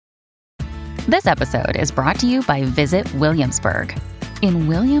This episode is brought to you by Visit Williamsburg. In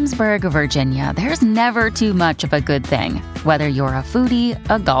Williamsburg, Virginia, there's never too much of a good thing. Whether you're a foodie,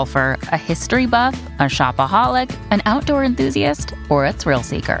 a golfer, a history buff, a shopaholic, an outdoor enthusiast, or a thrill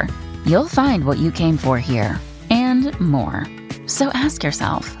seeker, you'll find what you came for here and more. So ask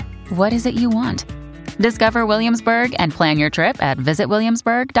yourself, what is it you want? Discover Williamsburg and plan your trip at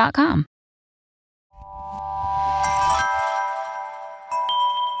visitwilliamsburg.com.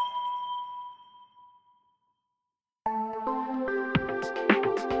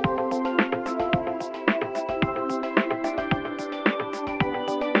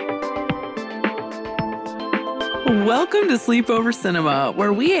 Welcome to Sleepover Cinema,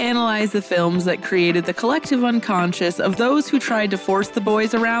 where we analyze the films that created the collective unconscious of those who tried to force the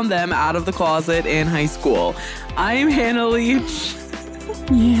boys around them out of the closet in high school. I'm Hannah Leach.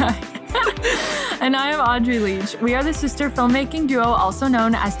 Yeah. And I am Audrey Leach. We are the sister filmmaking duo, also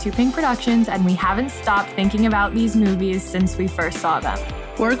known as Two Pink Productions, and we haven't stopped thinking about these movies since we first saw them.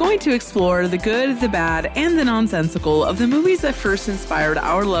 We're going to explore the good, the bad, and the nonsensical of the movies that first inspired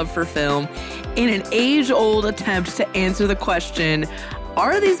our love for film in an age-old attempt to answer the question,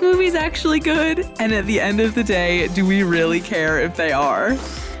 are these movies actually good? And at the end of the day, do we really care if they are?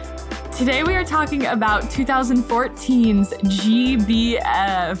 Today we are talking about 2014's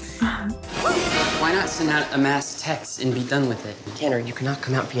GBF. Why not send out a mass text and be done with it? Tanner, you cannot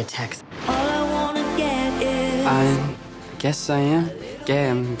come out via text. All I wanna get is I guess I am. Gay,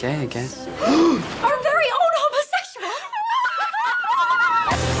 I'm gay, I guess. our very own homosexual.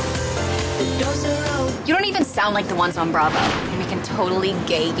 You don't even sound like the ones on Bravo. We can totally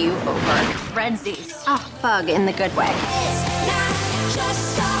gay you over. Redsies. Oh, bug in the good way. It's not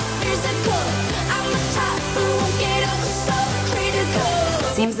just so physical. I'm a type who won't get up so critical.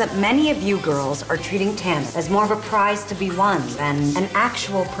 Seems that many of you girls are treating Tanner as more of a prize to be won than an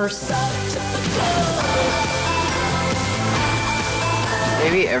actual person.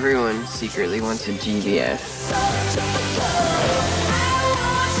 Maybe everyone secretly wants a GBF.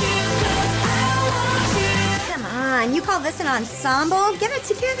 Come on, you call this an ensemble? Get it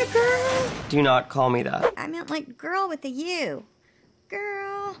together, girl. Do not call me that. I meant like girl with a U.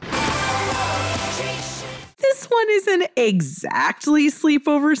 Girl. This one isn't exactly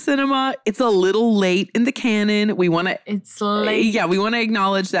Sleepover Cinema. It's a little late in the canon. It's late. Yeah, we want to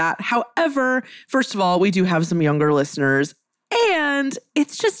acknowledge that. However, first of all, we do have some younger listeners, and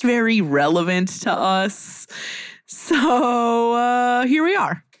it's just very relevant to us. So here we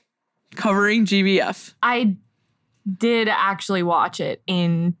are, covering GBF. I did actually watch it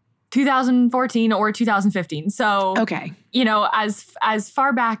in 2014 or 2015. So, Okay. you know, as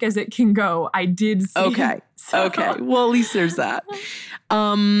far back as it can go, I did see Okay. it. So, Okay. Well, at least there's that.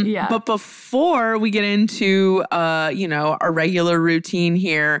 Yeah. But before we get into, our regular routine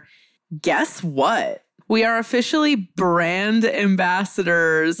here, guess what? We are officially brand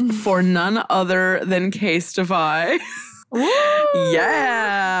ambassadors for none other than Casetify.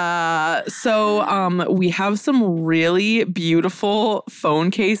 Yeah. So we have some really beautiful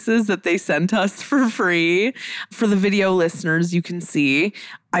phone cases that they sent us for free. For the video listeners, you can see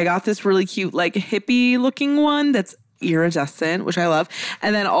I got this really cute, like hippie looking one that's iridescent, which I love.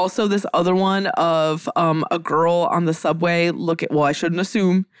 And then also this other one of a girl on the subway. I shouldn't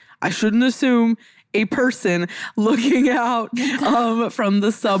assume a person looking out from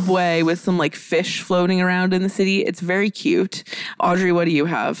the subway with some like fish floating around in the city. It's very cute. Audrey, what do you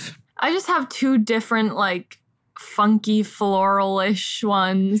have? I just have two different like funky floral-ish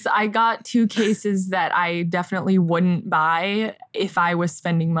ones. I got two cases that I definitely wouldn't buy if I was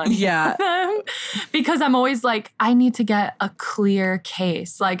spending money Yeah. on them. Because I'm always like, I need to get a clear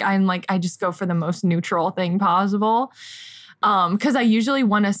case. I just go for the most neutral thing possible. Because I usually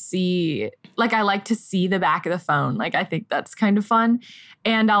want to see, I like to see the back of the phone. I think that's kind of fun.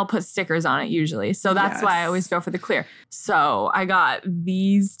 And I'll put stickers on it usually. So that's why I always go for the clear. So I got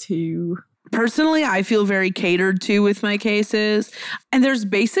these two. Personally, I feel very catered to with my cases. And there's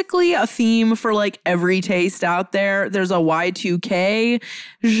basically a theme for every taste out there. There's a Y2K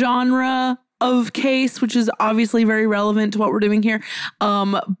genre of case, which is obviously very relevant to what we're doing here.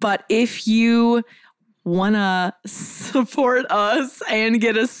 But if you want to support us and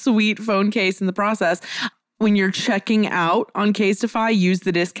get a sweet phone case in the process, when you're checking out on Casetify, use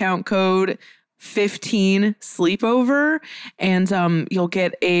the discount code 15 sleepover and you'll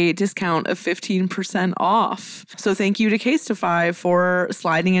get a discount of 15% off. So thank you to Casetify for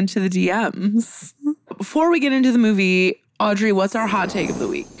sliding into the DMs. Before we get into the movie, Audrey, what's our hot take of the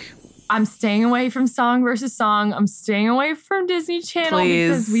week? I'm staying away from Song versus Song. I'm staying away from Disney Channel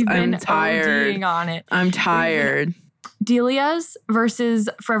because we've been ODing on it. I'm tired. Delia's versus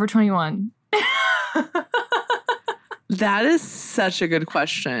Forever 21. That is such a good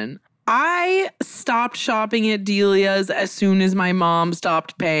question. I stopped shopping at Delia's as soon as my mom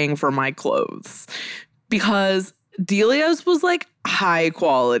stopped paying for my clothes because Delia's was like high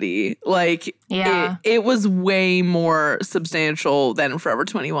quality. Like it was way more substantial than Forever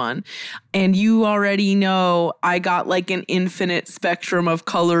 21. And you already know I got like an infinite spectrum of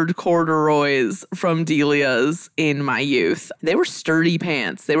colored corduroys from Delia's in my youth. They were sturdy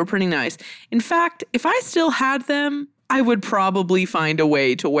pants. They were pretty nice. In fact, if I still had them, I would probably find a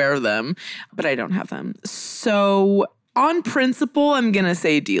way to wear them, but I don't have them. So on principle, I'm going to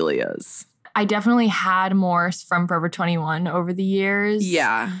say Delia's. I definitely had more from Forever 21 over the years.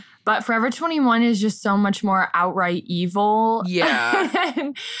 Yeah. But Forever 21 is just so much more outright evil.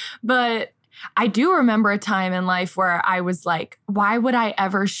 Yeah. But I do remember a time in life where I was like, why would I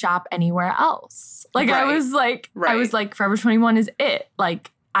ever shop anywhere else? Like, Right. I was like, Forever 21 is it.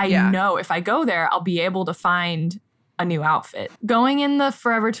 Like, I know if I go there, I'll be able to find a new outfit. Going in the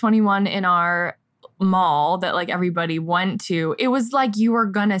Forever 21 in our mall that like everybody went to, it was like you were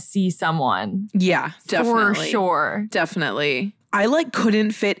gonna see someone. Yeah, definitely. For sure. Definitely. I like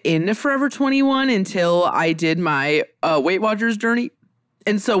couldn't fit into Forever 21 until I did my Weight Watchers journey.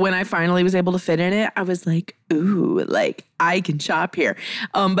 And so when I finally was able to fit in it, I was like, ooh, like I can shop here.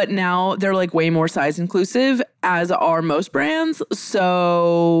 But now they're like way more size inclusive, as are most brands.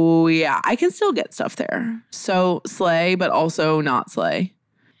 So yeah, I can still get stuff there. So slay, but also not slay.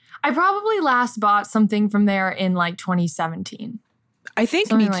 I probably last bought something from there in like 2017. I think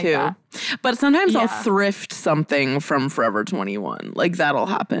Something me like too. that. But sometimes I'll Yeah. thrift something from Forever 21. Like that'll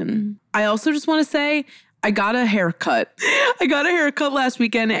happen. I also just want to say I got a haircut. I got a haircut last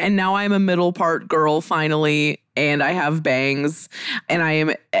weekend and now I'm a middle part girl finally. And I have bangs and I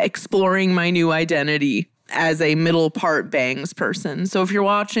am exploring my new identity as a middle part bangs person. So if you're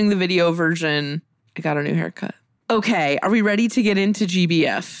watching the video version, I got a new haircut. Okay, are we ready to get into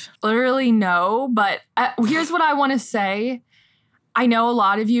GBF? Literally no, but here's what I want to say. I know a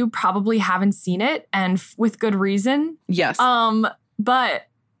lot of you probably haven't seen it, and with good reason. Yes. But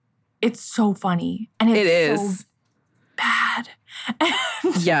it's so funny, and it's so bad.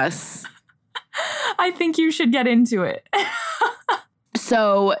 Yes. I think you should get into it.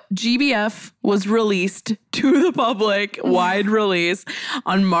 So GBF was released to the public, wide release,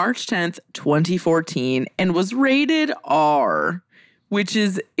 on March 10th, 2014, and was rated R, which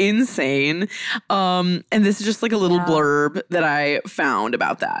is insane. And this is just like a little blurb that I found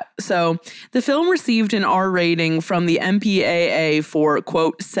about that. So the film received an R rating from the MPAA for,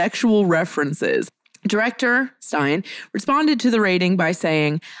 quote, sexual references. Director Stein responded to the rating by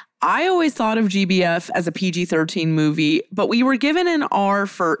saying, I always thought of GBF as a PG-13 movie, but we were given an R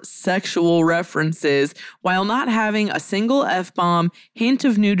for sexual references while not having a single F-bomb, hint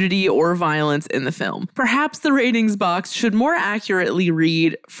of nudity, or violence in the film. Perhaps the ratings box should more accurately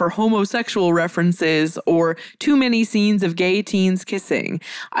read for homosexual references or too many scenes of gay teens kissing.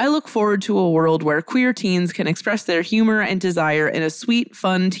 I look forward to a world where queer teens can express their humor and desire in a sweet,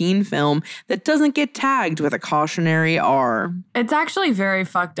 fun teen film that doesn't get tagged with a cautionary R. It's actually very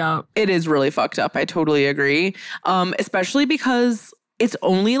fucked up. It is really fucked up. I totally agree. Especially because it's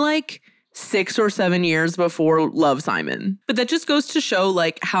only like 6 or 7 years before Love, Simon. But that just goes to show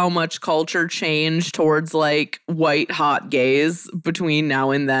like how much culture changed towards like white hot gays between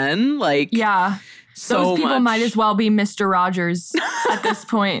now and then. Like, yeah. So those people much. might as well be Mr. Rogers at this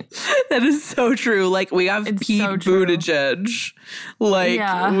point. That is so true. Like we have It's Pete so true. Buttigieg.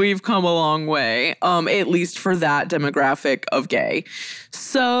 Like we've come a long way. At least for that demographic of gay.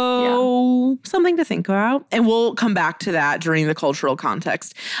 So something to think about. And we'll come back to that during the cultural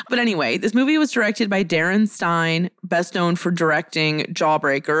context. But anyway, this movie was directed by Darren Stein, best known for directing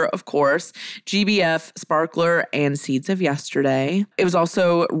Jawbreaker, of course, GBF, Sparkler, and Seeds of Yesterday. It was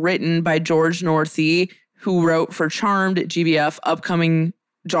also written by George Northey, who wrote for Charmed, GBF, upcoming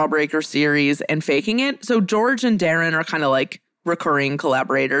Jawbreaker series, and Faking It. So George and Darren are kind of like recurring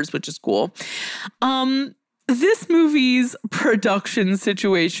collaborators, which is cool. This movie's production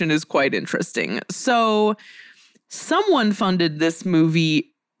situation is quite interesting. So someone funded this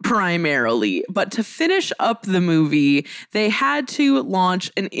movie primarily, but to finish up the movie, they had to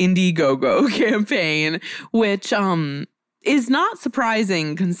launch an Indiegogo campaign, which is not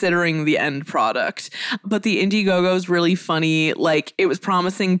surprising considering the end product. But the Indiegogo is really funny. Like, it was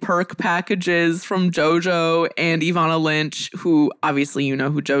promising perk packages from JoJo and Ivana Lynch, who obviously you know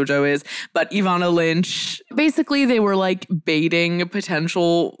who JoJo is, but Ivana Lynch, basically they were like baiting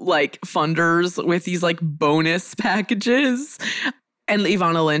potential like funders with these like bonus packages. And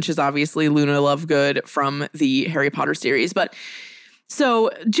Ivana Lynch is obviously Luna Lovegood from the Harry Potter series. But So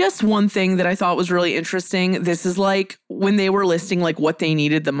just one thing that I thought was really interesting. This is like when they were listing like what they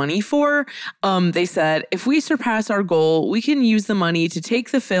needed the money for. They said, if we surpass our goal, we can use the money to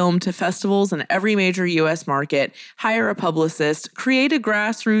take the film to festivals in every major U.S. market, hire a publicist, create a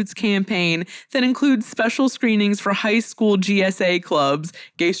grassroots campaign that includes special screenings for high school GSA clubs,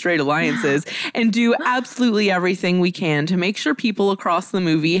 gay straight alliances, and do absolutely everything we can to make sure people across the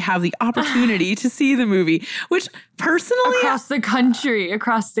movie have the opportunity to see the movie, which personally... Across the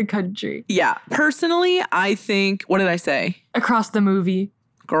country. Yeah. Personally, I think... What did I say? Across the movie.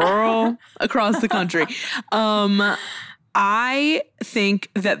 Girl. Across the country. I think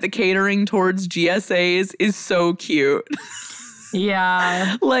that the catering towards GSAs is so cute.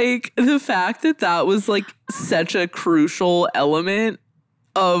 Yeah. Like, the fact that that was, like, such a crucial element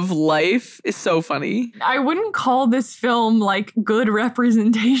of life is so funny. I wouldn't call this film like good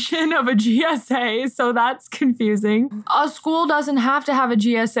representation of a GSA, so that's confusing. A school doesn't have to have a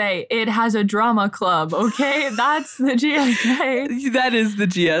GSA. It has a drama club, okay? That's the GSA. That is the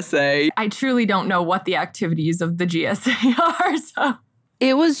GSA. I truly don't know what the activities of the GSA are, so...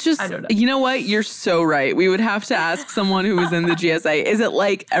 It was just, I don't know. You know what? You're so right. We would have to ask someone who was in the GSA. Is it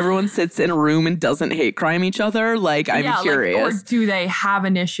like everyone sits in a room and doesn't hate crime each other? Like, I'm curious. Like, or do they have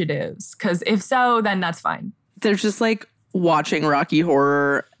initiatives? Because if so, then that's fine. They're just like watching Rocky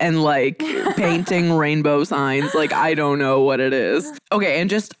Horror and like painting rainbow signs. Like, I don't know what it is. Okay, and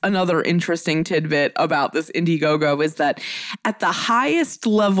just another interesting tidbit about this Indiegogo is that at the highest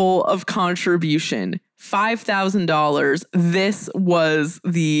level of contribution, $5,000, this was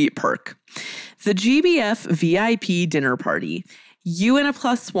the perk. The GBF VIP dinner party. You and a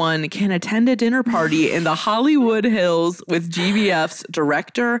 +1 can attend a dinner party in the Hollywood Hills with GBF's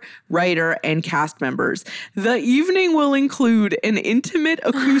director, writer, and cast members. The evening will include an intimate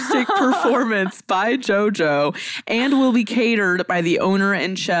acoustic performance by JoJo and will be catered by the owner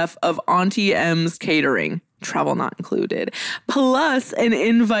and chef of Auntie M's Catering. Travel not included, plus an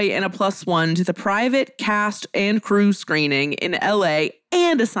invite and a +1 to the private cast and crew screening in LA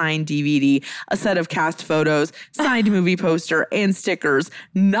and a signed DVD, a set of cast photos, signed movie poster, and stickers,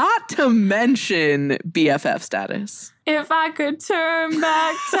 not to mention BFF status. If I could turn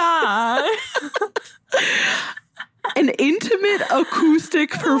back time. An intimate acoustic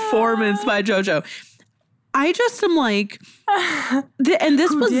performance by JoJo. I just am like, and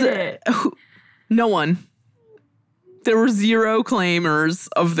this was no one. There were zero claimers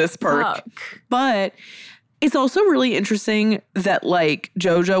of this perk. Fuck. But it's also really interesting that like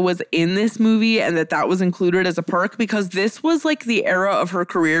JoJo was in this movie and that was included as a perk because this was like the era of her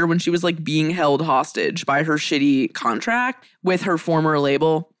career when she was like being held hostage by her shitty contract with her former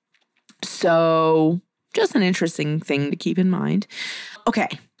label. So just an interesting thing to keep in mind. Okay,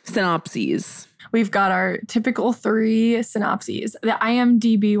 synopses. We've got our typical 3 synopses. The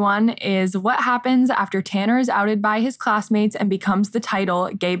IMDb one is what happens after Tanner is outed by his classmates and becomes the title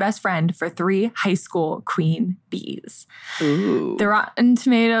gay best friend for 3 high school queen bees. Ooh. The Rotten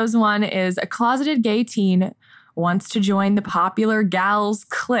Tomatoes one is a closeted gay teen wants to join the popular gals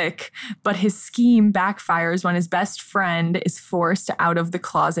clique, but his scheme backfires when his best friend is forced out of the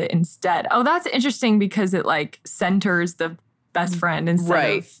closet instead. Oh, that's interesting because it like centers the best friend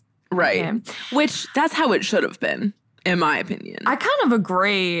instead of Right. him. Which that's how it should have been, in my opinion. I kind of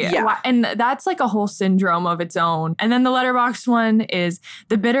agree. Yeah. And that's like a whole syndrome of its own. And then the Letterboxd one is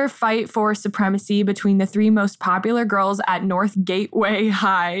the bitter fight for supremacy between the 3 most popular girls at North Gateway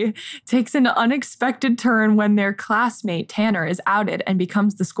High takes an unexpected turn when their classmate Tanner is outed and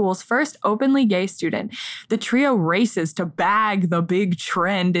becomes the school's first openly gay student. The trio races to bag the big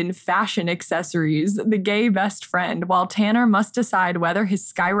trend in fashion accessories, the gay best friend, while Tanner must decide whether his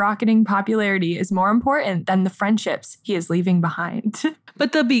skyrocketing popularity is more important than the friendships he is leaving behind.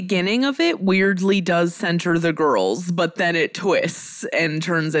 But the beginning of it weirdly does center the girls, but then it twists and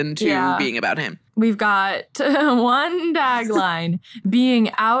turns into being about him. We've got one tagline.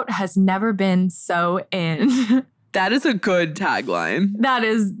 Being out has never been so in. That is a good tagline. That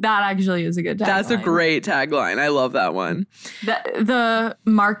actually is a good tagline. That's a great tagline. I love that one. The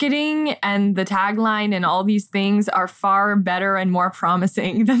marketing and the tagline and all these things are far better and more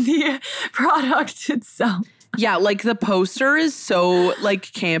promising than the product itself. Yeah, like the poster is so like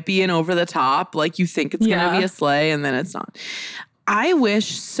campy and over the top. Like you think it's going to be a sleigh and then it's not. I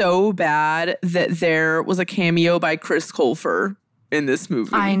wish so bad that there was a cameo by Chris Colfer in this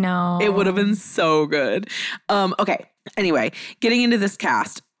movie. I know. It would have been so good. Okay. Anyway, getting into this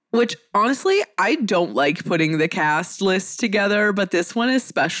cast, which honestly, I don't like putting the cast list together, but this one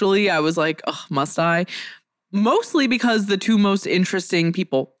especially, I was like, oh, must I? Mostly because the two most interesting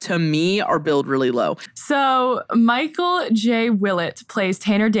people to me are billed really low. So Michael J. Willett plays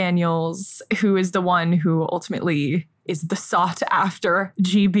Tanner Daniels, who is the one who ultimately is the sought after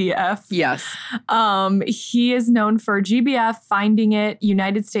GBF. Yes. He is known for GBF, Finding It,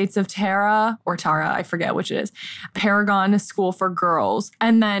 United States of Tara, I forget which it is, Paragon School for Girls.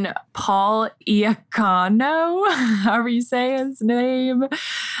 And then Paul Iacano, however you say his name,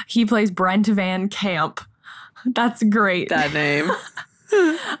 he plays Brent Van Camp. That's great. That name.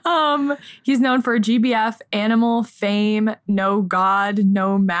 He's known for GBF, Animal, Fame, No God,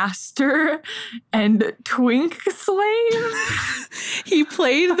 No Master, and Twink Slave. He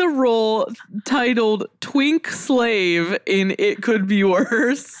played the role titled Twink Slave in It Could Be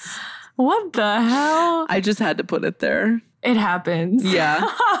Worse. What the hell? I just had to put it there. It happens. Yeah.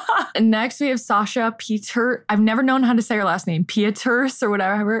 Next, we have Sasha Peter. I've never known how to say her last name. Pieters or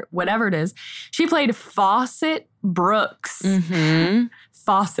whatever it is. She played Fawcett Brooks. Mm-hmm.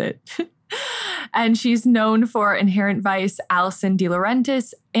 Fawcett. And she's known for Inherent Vice, Allison De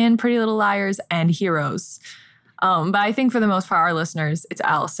Laurentiis, and Pretty Little Liars and Heroes. But I think for the most part, our listeners, it's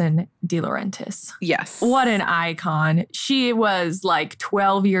Allison De Laurentiis. Yes. What an icon. She was like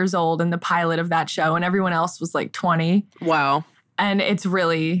 12 years old in the pilot of that show, and everyone else was like 20. Wow. And it's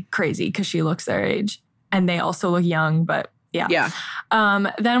really crazy because she looks their age. And they also look young, but yeah. Yeah.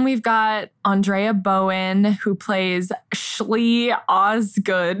 Then we've got Andrea Bowen, who plays Shlee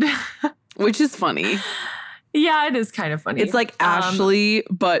Osgood. Which is funny. Yeah, it is kind of funny. It's like Ashley,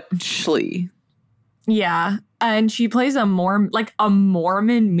 but Shlee. Yeah. And she plays a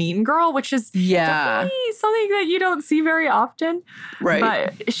Mormon mean girl, which is definitely something that you don't see very often.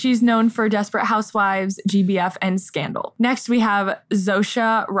 Right. But she's known for Desperate Housewives, GBF, and Scandal. Next, we have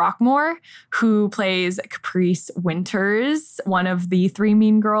Zosha Rockmore, who plays Caprice Winters, one of the three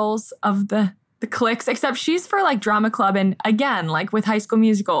mean girls of the cliques, except she's for like drama club. And again, like with High School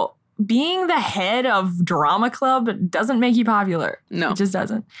Musical, being the head of drama club doesn't make you popular. No. It just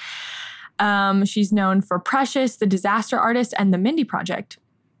doesn't. She's known for Precious, The Disaster Artist, and The Mindy Project.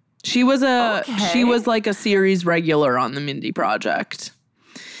 She was like a series regular on the Mindy Project.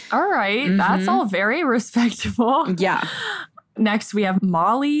 All right. Mm-hmm. That's all very respectable. Yeah. Next, we have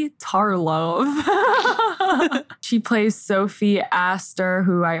Molly Tarlov. She plays Sophie Astor,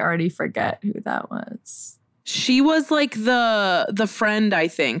 who I already forget who that was. She was like the friend, I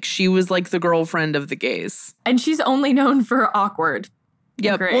think. She was like the girlfriend of the gays. And she's only known for Awkward.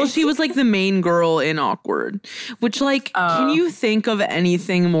 Yeah, well, she was like the main girl in Awkward, which like, can you think of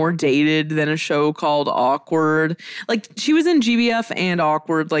anything more dated than a show called Awkward? Like she was in GBF and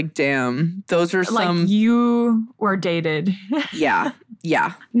Awkward. Like, damn, those are some. Like you were dated. Yeah.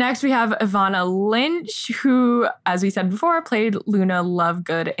 Yeah. Next, we have Ivana Lynch, who, as we said before, played Luna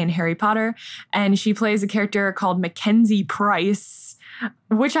Lovegood in Harry Potter. And she plays a character called Mackenzie Price,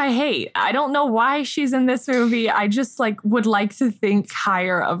 which I hate. I don't know why she's in this movie. I just like would like to think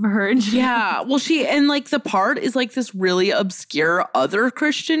higher of her. Yeah. Well, the part is like this really obscure other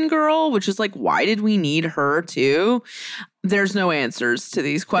Christian girl, which is like, why did we need her too? There's no answers to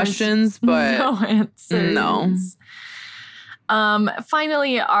these questions, but no answers. No.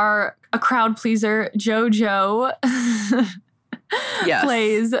 Finally, a crowd pleaser, JoJo, yes,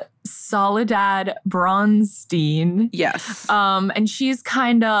 plays Soledad Bronstein. Yes. And she's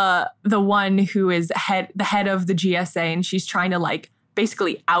kind of the one who is the head of the GSA, and she's trying to like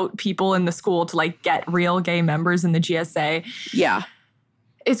basically out people in the school to like get real gay members in the GSA. Yeah.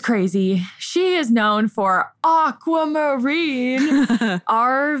 It's crazy. She is known for Aquamarine,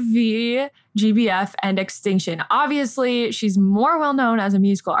 RV, GBF, and Extinction. Obviously, she's more well known as a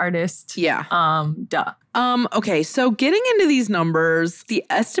musical artist. Yeah. Duh. Okay, so getting into these numbers, the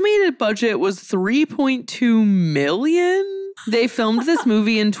estimated budget was $3.2 million. They filmed this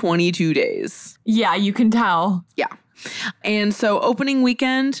movie in 22 days. Yeah, you can tell. Yeah. And so opening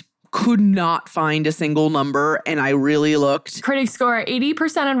weekend, could not find a single number, and I really looked. Critic score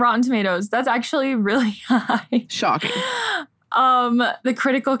 80% on Rotten Tomatoes. That's actually really high. Shocking. The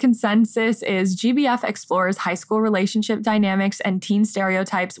critical consensus is GBF explores high school relationship dynamics and teen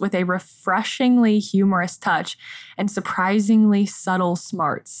stereotypes with a refreshingly humorous touch and surprisingly subtle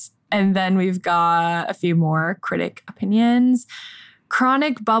smarts. And then we've got a few more critic opinions.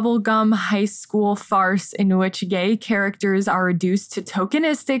 Chronic bubblegum high school farce in which gay characters are reduced to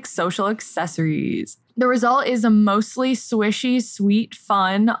tokenistic social accessories. The result is a mostly swishy, sweet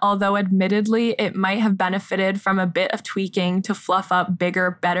fun, although admittedly it might have benefited from a bit of tweaking to fluff up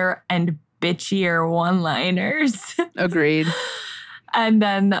bigger, better, and bitchier one-liners. Agreed. And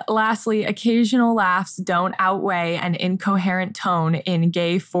then lastly, occasional laughs don't outweigh an incoherent tone in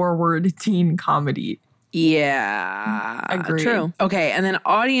gay forward teen comedy. Yeah. Agreed. True. Okay. And then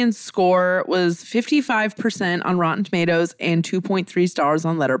audience score was 55% on Rotten Tomatoes and 2.3 stars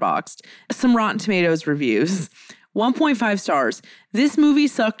on Letterboxd. Some Rotten Tomatoes reviews. 1.5 stars. This movie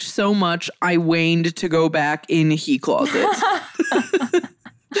sucked so much I waned to go back in he closet.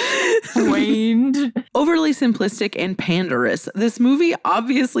 Waned. Overly simplistic and panderous, this movie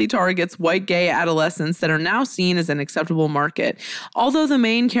obviously targets white gay adolescents that are now seen as an acceptable market. Although the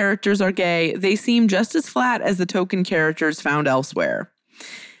main characters are gay, they seem just as flat as the token characters found elsewhere.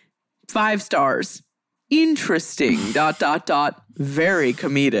 5 stars. Interesting, ... very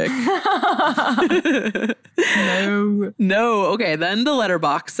comedic. No. Okay, then the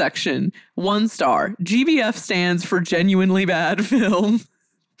letterbox section. 1 star. GBF stands for genuinely bad film.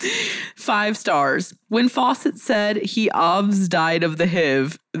 5 stars. When Fawcett said he obvs died of the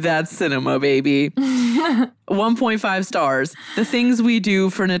HIV, that's cinema, baby. 1.5 stars. The things we do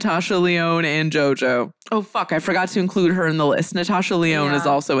for Natasha Lyonne and JoJo. Oh, fuck. I forgot to include her in the list. Natasha Lyonne is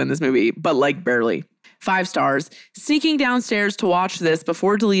also in this movie, but like barely. 5 stars. Sneaking downstairs to watch this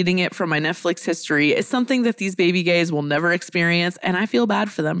before deleting it from my Netflix history is something that these baby gays will never experience, and I feel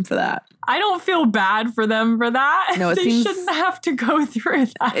bad for them for that. I don't feel bad for them for that. No, they shouldn't have to go through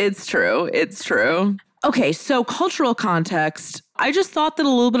that. It's true. It's true. Okay, so cultural context. I just thought that a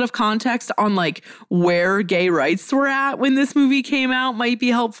little bit of context on like where gay rights were at when this movie came out might be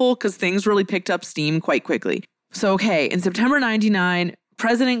helpful because things really picked up steam quite quickly. So, okay, in September 1999,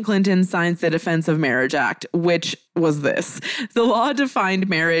 President Clinton signs the Defense of Marriage Act, which was this. The law defined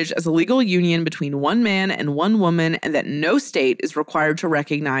marriage as a legal union between one man and one woman, and that no state is required to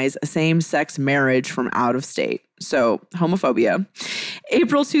recognize a same-sex marriage from out of state. So, homophobia.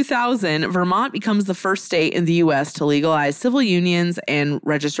 April 2000, Vermont becomes the first state in the U.S. to legalize civil unions and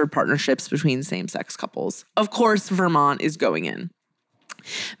registered partnerships between same-sex couples. Of course, Vermont is going in.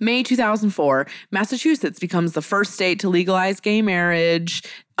 May 2004, Massachusetts becomes the first state to legalize gay marriage.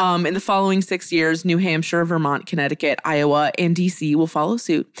 In the following 6 years, New Hampshire, Vermont, Connecticut, Iowa, and D.C. will follow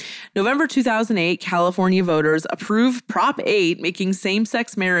suit. November 2008, California voters approve Prop 8, making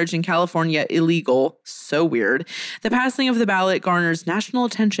same-sex marriage in California illegal. So weird. The passing of the ballot garners national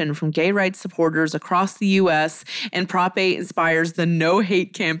attention from gay rights supporters across the U.S., and Prop 8 inspires the No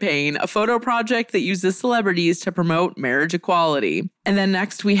Hate campaign, a photo project that uses celebrities to promote marriage equality. And then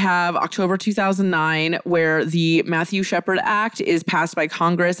next we have October 2009, where the Matthew Shepard Act is passed by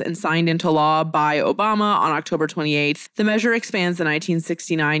Congress and signed into law by Obama on October 28th. The measure expands the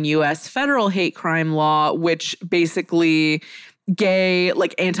 1969 U.S. federal hate crime law, which basically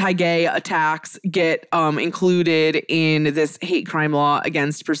anti-gay attacks get included in this hate crime law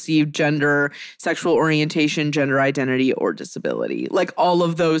against perceived gender, sexual orientation, gender identity, or disability. Like all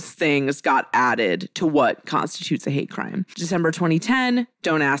of those things got added to what constitutes a hate crime. December 2010,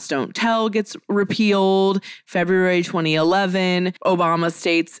 Don't Ask, Don't Tell gets repealed. February 2011, Obama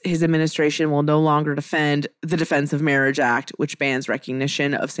states his administration will no longer defend the Defense of Marriage Act, which bans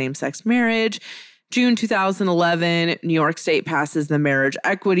recognition of same-sex marriage. June 2011, New York State passes the Marriage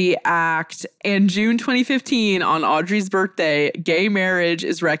Equity Act. And June 2015, on Audrey's birthday, gay marriage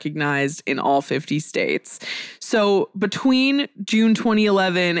is recognized in all 50 states. So between June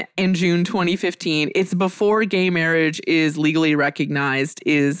 2011 and June 2015, it's before gay marriage is legally recognized,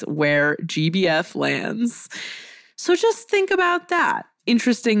 is where GBF lands. So just think about that.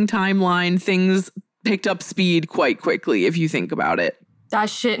 Interesting timeline. Things picked up speed quite quickly if you think about it. That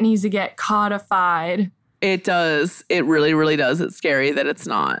shit needs to get codified. It does. It really, really does. It's scary that it's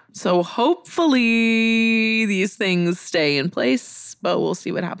not. So hopefully these things stay in place, but we'll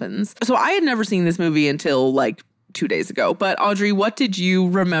see what happens. So I had never seen this movie until like 2 days ago. But Audrey, what did you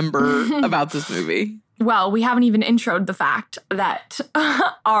remember about this movie? Well, we haven't even introed the fact that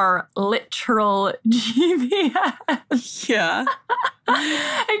our literal GBS. Yeah.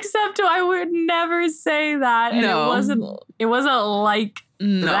 Except I would never say that. And No. It wasn't like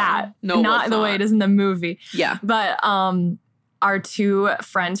that. No, it not was the way it is in the movie. Yeah. But our 2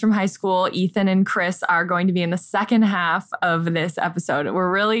 friends from high school, Ethan and Chris, are going to be in the second half of this episode.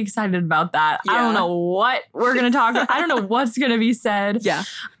 We're really excited about that. Yeah. I don't know what we're going to talk about. I don't know what's going to be said. Yeah.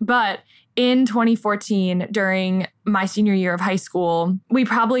 But in 2014, during my senior year of high school, we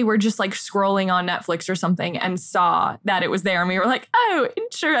probably were just like scrolling on Netflix or something and saw that it was there. And we were like, oh,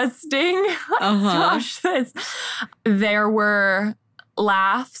 interesting. Let's watch this. There were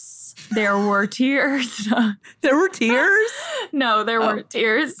laughs. There were tears. There were tears? No, there weren't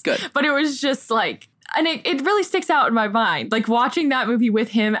tears. Good. But it was just like, and it really sticks out in my mind. Like watching that movie with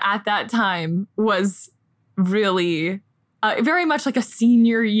him at that time was really very much like a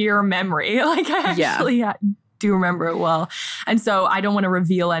senior year memory. Like I actually do remember it well. And so I don't want to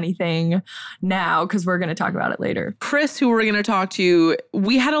reveal anything now because we're going to talk about it later. Chris, who we're going to talk to,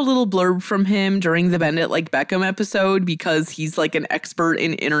 we had a little blurb from him during the Bend It Like Beckham episode because he's like an expert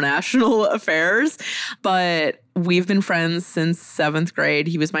in international affairs. But we've been friends since 7th grade.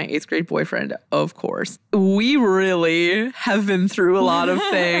 He was my 8th grade boyfriend, of course. We really have been through a lot of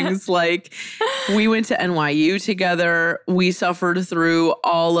things. Like, we went to NYU together. We suffered through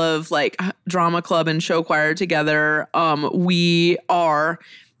all of like drama club and show choir together. We are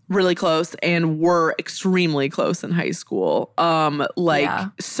really close and were extremely close in high school.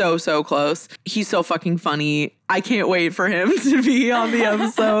 So close. He's so fucking funny. I can't wait for him to be on the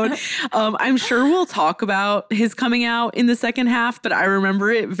episode. I'm sure we'll talk about his coming out in the second half, but I remember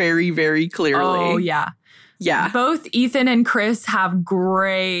it very, very clearly. Oh, yeah. Yeah. Both Ethan and Chris have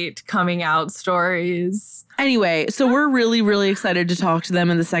great coming out stories. Anyway, so we're really, really excited to talk to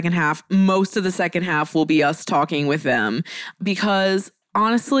them in the second half. Most of the second half will be us talking with them because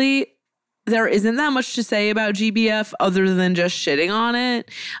honestly, there isn't that much to say about GBF other than just shitting on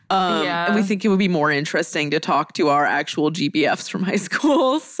it. And we think it would be more interesting to talk to our actual GBFs from high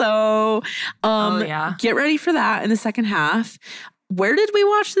school. So get ready for that in the second half. Where did we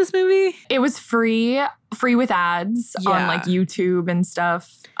watch this movie? It was free with ads on like YouTube and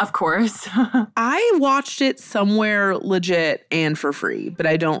stuff, of course. I watched it somewhere legit and for free, but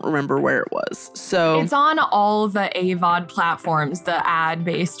I don't remember where it was. So it's on all the AVOD platforms, the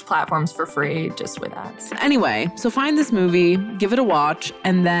ad-based platforms for free, just with ads. Anyway, so find this movie, give it a watch,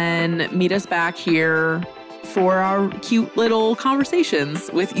 and then meet us back here for our cute little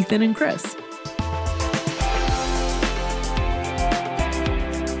conversations with Ethan and Chris.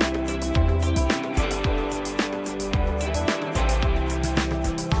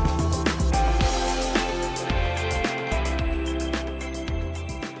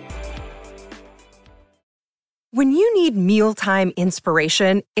 When you need mealtime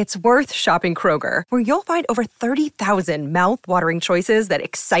inspiration, it's worth shopping Kroger, where you'll find over 30,000 mouth-watering choices that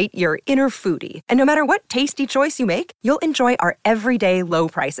excite your inner foodie. And no matter what tasty choice you make, you'll enjoy our everyday low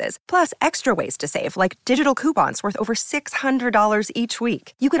prices, plus extra ways to save, like digital coupons worth over $600 each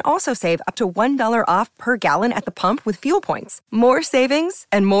week. You can also save up to $1 off per gallon at the pump with fuel points. More savings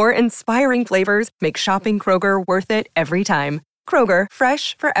and more inspiring flavors make shopping Kroger worth it every time. Kroger,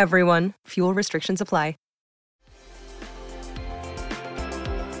 fresh for everyone. Fuel restrictions apply.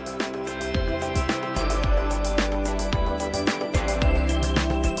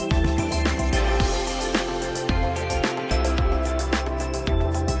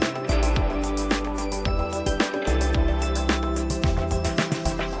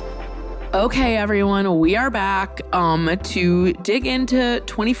 Okay, everyone, we are back to dig into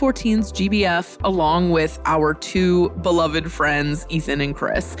 2014's GBF along with our two beloved friends, Ethan and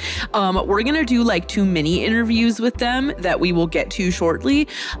Chris. We're going to do like 2 mini interviews with them that we will get to shortly.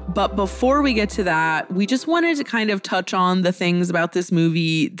 But before we get to that, we just wanted to kind of touch on the things about this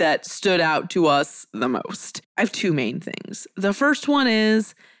movie that stood out to us the most. I have 2 main things. The first one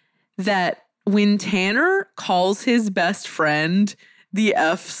is that when Tanner calls his best friend the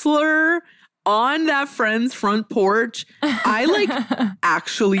F slur on that friend's front porch, I like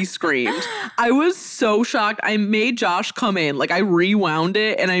actually screamed. I was so shocked. I made Josh come in. Like I rewound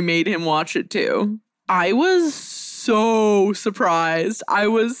it and I made him watch it too. I was so surprised. You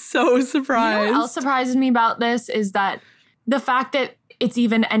know what else surprises me about this is that the fact that it's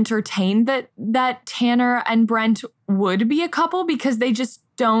even entertained that Tanner and Brent would be a couple, because they just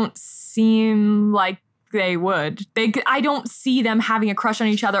don't seem like they would. I don't see them having a crush on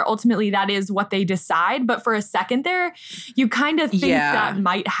each other. Ultimately, that is what they decide. But for a second there, you kind of think that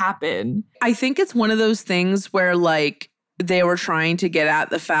might happen. I think it's one of those things where like they were trying to get at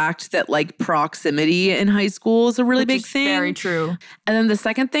the fact that like proximity in high school is a really big thing. Very true. And then the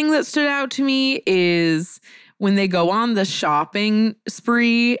second thing that stood out to me is when they go on the shopping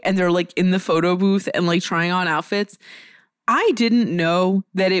spree and they're like in the photo booth and like trying on outfits. I didn't know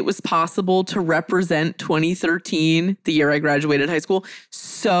that it was possible to represent 2013, the year I graduated high school,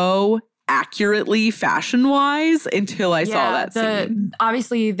 so accurately fashion-wise until I saw that scene.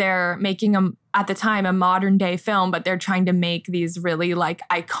 Obviously, they're making at the time a modern day film, but they're trying to make these really like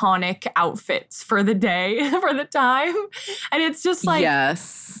iconic outfits for the day, for the time. And it's just like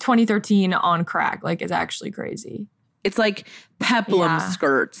 2013 on crack, like it's actually crazy. It's like peplum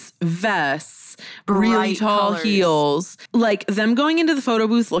skirts, vests, really tall colors. heels. Like them going into the photo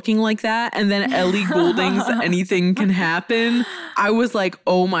booth looking like that and then Ellie Goulding's Anything Can Happen. I was like,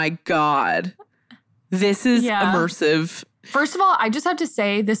 oh my God, this is immersive. First of all, I just have to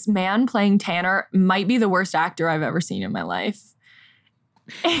say this man playing Tanner might be the worst actor I've ever seen in my life.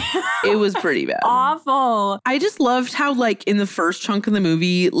 It was pretty bad. Awful. I just loved how, like, in the first chunk of the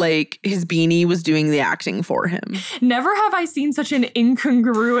movie, like, his beanie was doing the acting for him. Never have I seen such an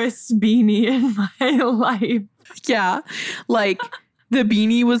incongruous beanie in my life. Yeah. Like, the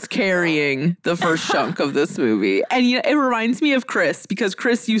beanie was carrying the first chunk of this movie. And you know, it reminds me of Chris, because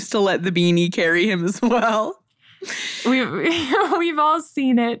Chris used to let the beanie carry him as well. We've all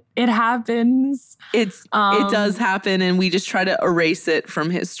seen it. It happens. It does happen, and we just try to erase it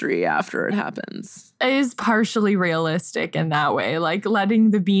from history after it happens. It is partially realistic in that way, like letting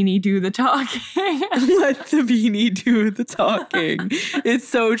the beanie do the talking. Let the beanie do the talking. It's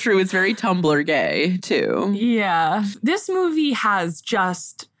so true. It's very Tumblr gay, too. Yeah. This movie has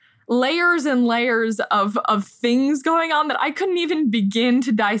just layers and layers of things going on that I couldn't even begin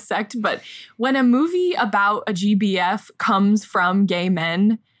to dissect. But when a movie about a GBF comes from gay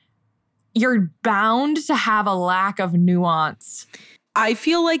men, you're bound to have a lack of nuance. I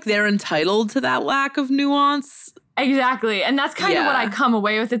feel like they're entitled to that lack of nuance. Exactly. And that's kind of what I come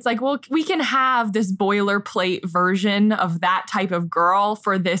away with. It's like, well, we can have this boilerplate version of that type of girl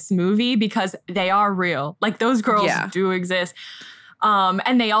for this movie because they are real. Like, those girls do exist.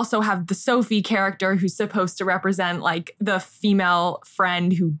 And they also have the Sophie character who's supposed to represent like the female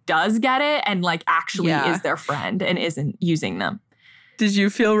friend who does get it and like actually is their friend and isn't using them. Did you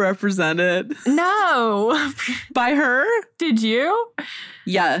feel represented? No. By her? Did you?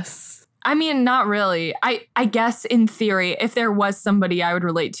 Yes. I mean, not really. I guess in theory, if there was somebody I would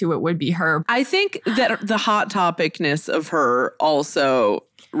relate to, it would be her. I think that the hot topicness of her also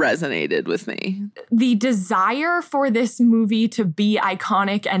resonated with me. The desire for this movie to be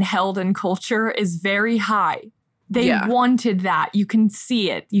iconic and held in culture is very high. They wanted that. You can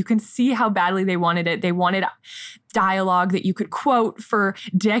see it. You can see how badly they wanted it. They wanted dialogue that you could quote for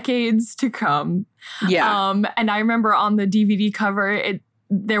decades to come. Yeah. And I remember on the DVD cover,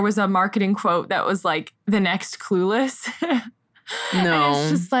 there was a marketing quote that was like, the next Clueless. No. And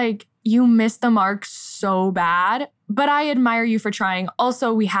it's just like, you missed the mark so bad. But I admire you for trying.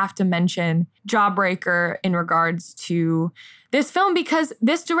 Also, we have to mention Jawbreaker in regards to this film because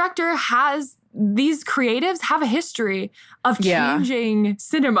this director these creatives have a history of changing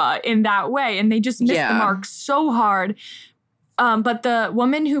cinema in that way. And they just missed the mark so hard. But the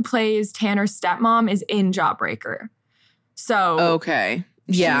woman who plays Tanner's stepmom is in Jawbreaker. So okay.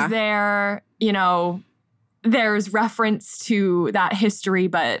 Yeah. She's there, you know, there's reference to that history,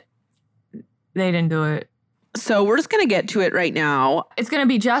 but they didn't do it. So we're just going to get to it right now. It's going to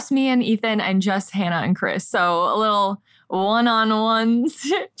be just me and Ethan and just Hannah and Chris. So a little one-on-ones.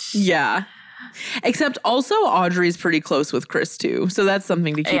 Yeah. Except also Audrey's pretty close with Chris too. So that's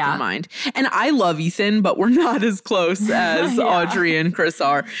something to keep in mind. And I love Ethan, but we're not as close as Audrey and Chris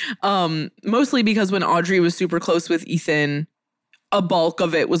are. Mostly because when Audrey was super close with Ethan, a bulk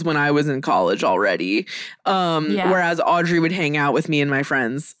of it was when I was in college already. Whereas Audrey would hang out with me and my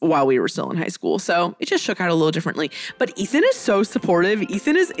friends while we were still in high school. So it just shook out a little differently. But Ethan is so supportive.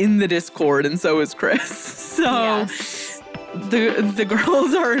 Ethan is in the Discord and so is Chris. So the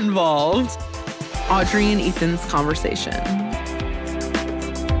girls are involved. Audrey and Ethan's conversation.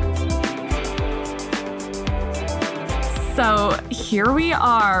 So here we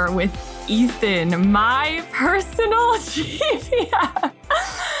are with Ethan, my personal GBF.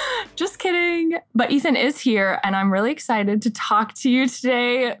 Just kidding. But Ethan is here, and I'm really excited to talk to you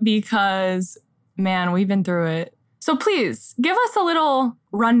today because, man, we've been through it. So please, give us a little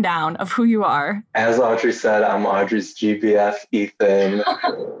rundown of who you are. As Audrey said, I'm Audrey's GBF, Ethan.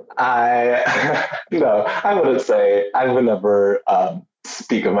 I wouldn't say, I would never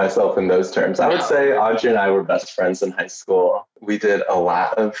speak of myself in those terms. I would say Audrey and I were best friends in high school. We did a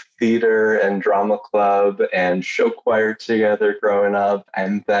lot of theater and drama club and show choir together growing up.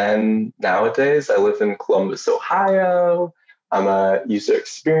 And then nowadays I live in Columbus, Ohio. I'm a user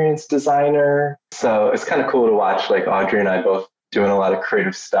experience designer. So it's kind of cool to watch like Audrey and I both doing a lot of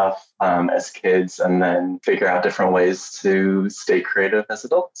creative stuff as kids and then figure out different ways to stay creative as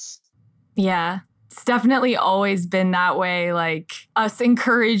adults. Yeah. It's definitely always been that way, like us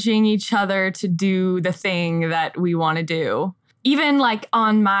encouraging each other to do the thing that we want to do. Even like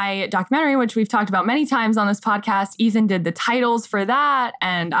on my documentary, which we've talked about many times on this podcast, Ethan did the titles for that.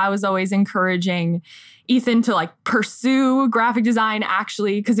 And I was always encouraging Ethan to like pursue graphic design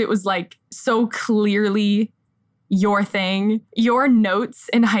actually, because it was like so clearly your thing. Your notes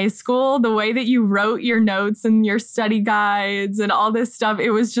in high school, the way that you wrote your notes and your study guides and all this stuff,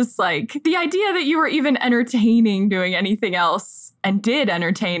 it was just like the idea that you were even entertaining doing anything else and did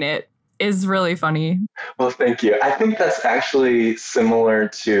entertain it is really funny. Well, thank you. I think that's actually similar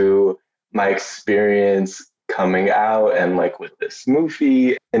to my experience coming out and like with this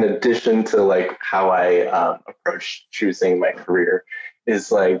movie, in addition to like how I approach choosing my career,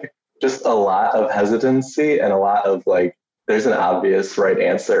 is like just a lot of hesitancy and a lot of like, there's an obvious right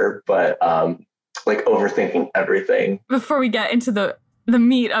answer, but like overthinking everything. Before we get into the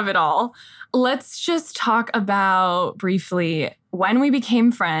meat of it all, let's just talk about briefly when we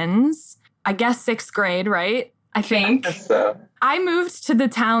became friends. I guess 6th grade, right? I think. So. I moved to the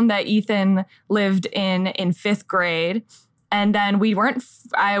town that Ethan lived in 5th grade. And then we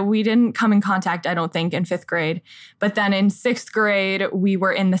didn't come in contact, I don't think, in 5th grade. But then in 6th grade, we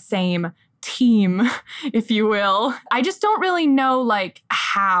were in the same team, if you will. I just don't really know like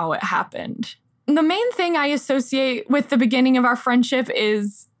how it happened. The main thing I associate with the beginning of our friendship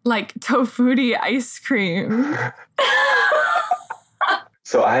is like Tofutti ice cream.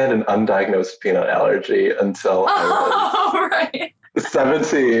 So I had an undiagnosed peanut allergy until I was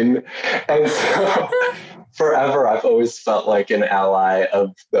 17. And so forever, I've always felt like an ally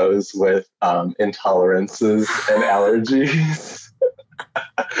of those with intolerances and allergies.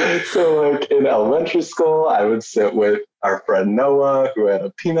 So like in elementary school, I would sit with our friend Noah, who had a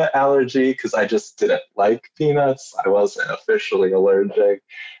peanut allergy because I just didn't like peanuts. I wasn't officially allergic.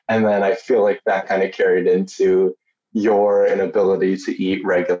 And then I feel like that kind of carried into your inability to eat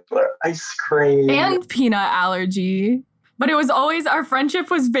regular ice cream. And peanut allergy. But it was always, our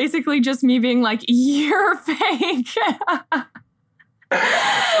friendship was basically just me being like, you're fake.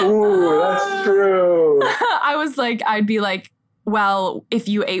 Ooh, that's true. I was like, I'd be like, well, if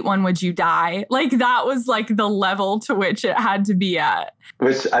you ate one, would you die? Like that was like the level to which it had to be at.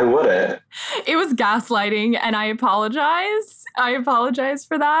 Which I wouldn't. It was gaslighting, and I apologize. I apologize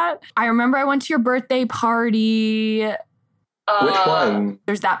for that. I remember I went to your birthday party. Which one?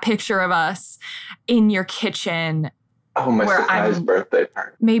 There's that picture of us in your kitchen. Oh, my surprise birthday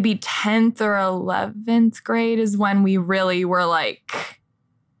party. Maybe 10th or 11th grade is when we really were like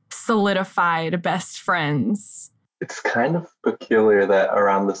solidified best friends. It's kind of peculiar that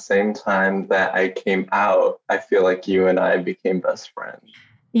around the same time that I came out, I feel like you and I became best friends.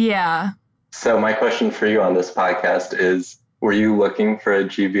 Yeah. So my question for you on this podcast is, were you looking for a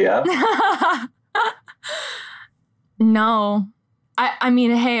GBF? No. I mean,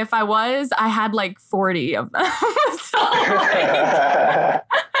 hey, if I was, I had like 40 of them. So, like,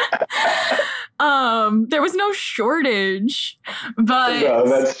 there was no shortage. But no,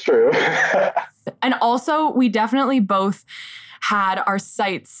 that's true. And also, we definitely both had our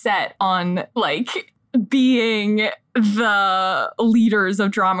sights set on like being the leaders of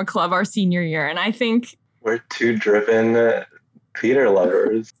drama club our senior year. And I think we're two driven theater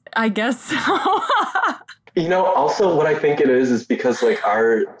lovers. I guess so. You know, also what I think it is because like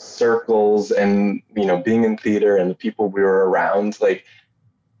our circles and, you know, being in theater and the people we were around, like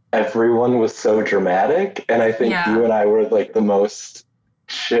everyone was so dramatic. And I think you and I were like the most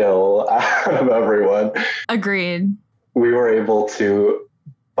chill out of everyone. Agreed. We were able to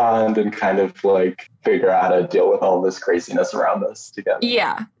bond and kind of like figure out how to deal with all this craziness around us together.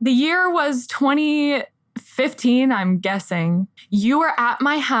 Yeah. The year was 2015, I'm guessing. You were at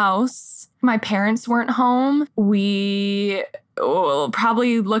my house. My parents weren't home. We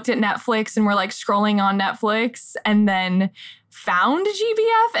probably looked at Netflix and were like scrolling on Netflix and then found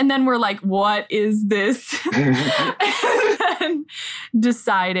GBF. And then we're like, what is this? And then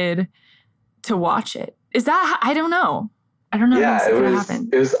decided to watch it. Is that, I don't know. I don't know how it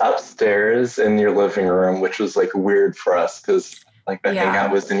happened. It was upstairs in your living room, which was like weird for us because like the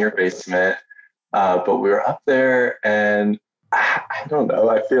hangout was in your basement. But we were up there and I don't know.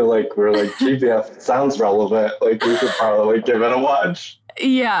 I feel like we're like, GBF sounds relevant. Like we could probably give it a watch.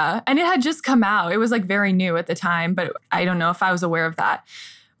 Yeah. And it had just come out. It was like very new at the time, but I don't know if I was aware of that.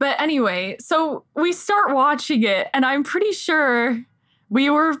 But anyway, so we start watching it and I'm pretty sure we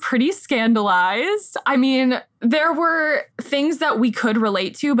were pretty scandalized. I mean, there were things that we could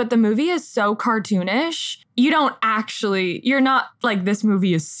relate to, but the movie is so cartoonish. You're not like, this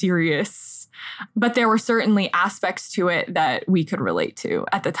movie is serious. But there were certainly aspects to it that we could relate to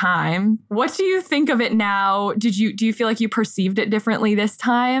at the time. What do you think of it now? Do you feel like you perceived it differently this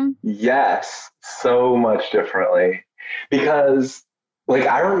time? Yes, so much differently. Because like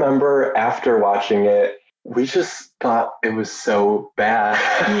I remember after watching it, we just thought it was so bad.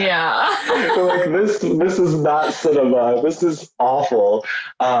 Yeah. Like this is not cinema. This is awful.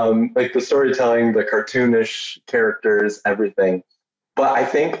 Like the storytelling, the cartoonish characters, everything. But I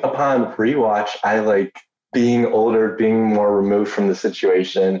think upon rewatch, I like being older, being more removed from the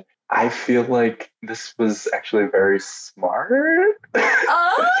situation. I feel like this was actually very smart.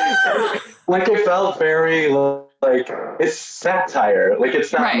 Like it felt very like, it's satire. Like,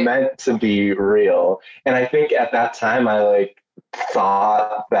 it's not meant to be real. And I think at that time I like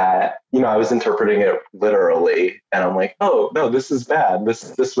thought that, I was interpreting it literally, and I'm like, oh no, this is bad.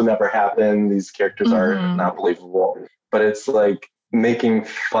 This would never happen. These characters are not believable. But it's like making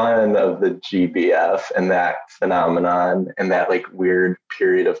fun of the GBF and that phenomenon and that like weird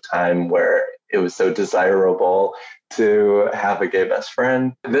period of time where it was so desirable to have a gay best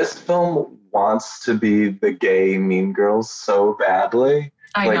friend. This film wants to be the gay Mean Girls so badly.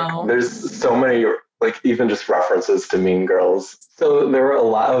 I know. There's so many, like, even just references to Mean Girls. So there were a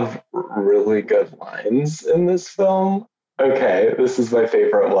lot of really good lines in this film. Okay, this is my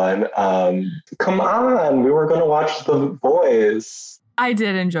favorite one. Come on, we were going to watch The Boys. I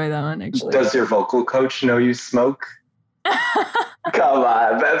did enjoy that one, actually. Does your vocal coach know you smoke? Come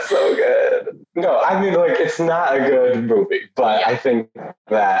on, that's so good. No, I mean, like, it's not a good movie, but I think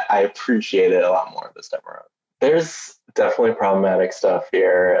that I appreciate it a lot more this time around. There's definitely problematic stuff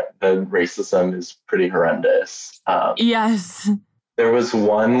here. The racism is pretty horrendous. Yes. There was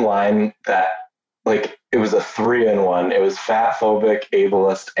one line that, like, it was a 3-in-1. It was fatphobic,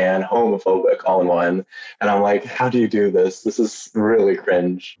 ableist, and homophobic all in one. And I'm like, how do you do this? This is really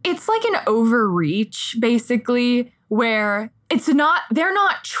cringe. It's like an overreach, basically, where they're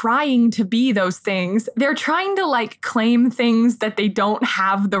not trying to be those things. They're trying to like claim things that they don't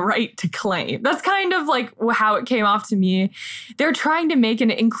have the right to claim. That's kind of like how it came off to me. They're trying to make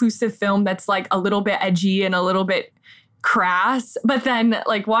an inclusive film that's like a little bit edgy and a little bit crass, but then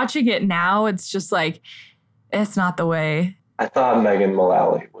like watching it now, it's just like, it's not the way. I thought Megan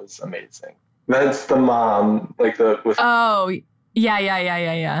Mullally was amazing. That's the mom, like Oh,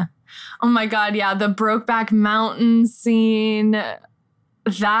 yeah. Oh my God, yeah, the Brokeback Mountain scene,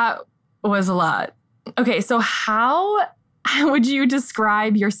 that was a lot. Okay, so how would you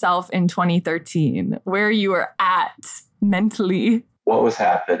describe yourself in 2013, where you were at mentally? What was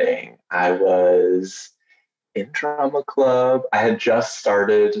happening? I was in drama club. I had just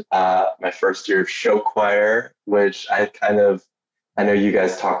started my first year of show choir, which I know you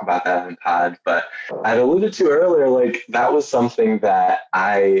guys talk about that in pod, but I'd alluded to earlier, like that was something that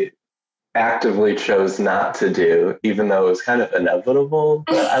I actively chose not to do, even though it was kind of inevitable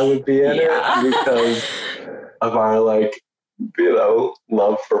that I would be in it because of our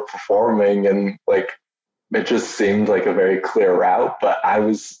love for performing, and like it just seemed like a very clear route. But I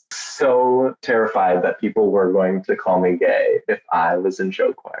was so terrified that people were going to call me gay if I was in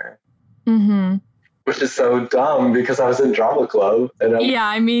show choir. Mm-hmm. Which is so dumb because I was in drama club. And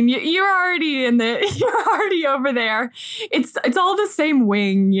I mean, you're already you're already over there. It's all the same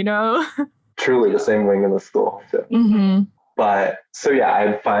wing, Truly the same wing in the school. Too. Mm-hmm. But so yeah,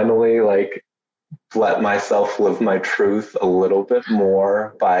 I finally let myself live my truth a little bit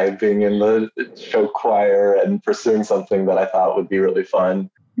more by being in the show choir and pursuing something that I thought would be really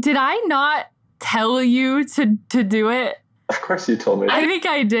fun. Did I not tell you to do it? Of course you told me. I think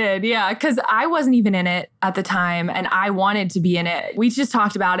I did, yeah, because I wasn't even in it at the time and I wanted to be in it. We just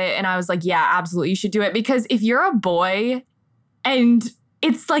talked about it and I was like, yeah, absolutely, you should do it. Because if you're a boy and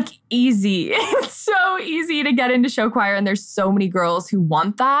it's like easy, it's so easy to get into show choir and there's so many girls who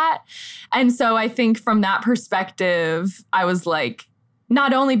want that. And so I think from that perspective, I was like,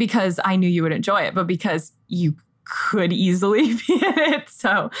 not only because I knew you would enjoy it, but because you could easily be in it.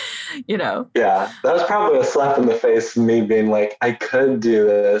 So, Yeah, that was probably a slap in the face, me being like, I could do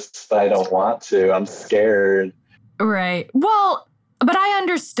this, but I don't want to. I'm scared. Right. Well, but I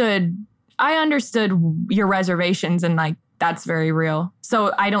understood your reservations and like, that's very real.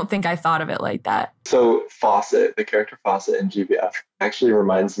 So I don't think I thought of it like that. So Fawcett, the character Fawcett in GBF, actually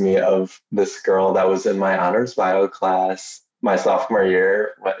reminds me of this girl that was in my honors bio class my sophomore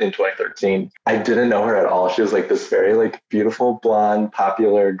year in 2013. I didn't know her at all. She was like this very beautiful blonde,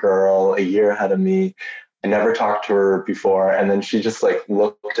 popular girl, a year ahead of me. I never talked to her before. And then she just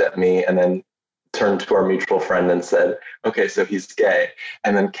looked at me and then turned to our mutual friend and said, okay, so he's gay.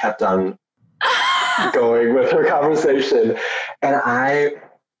 And then kept on going with her conversation. And I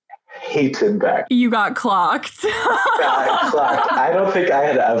hated that. You got clocked. I don't think I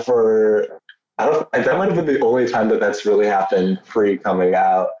had ever... that might have been the only time that's really happened pre-coming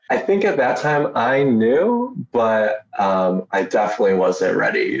out. I think at that time I knew, but I definitely wasn't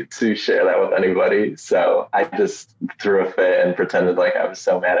ready to share that with anybody. So I just threw a fit and pretended like I was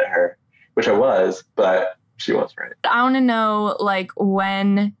so mad at her, which I was, but she was right. I want to know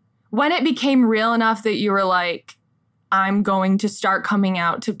when it became real enough that you were like, I'm going to start coming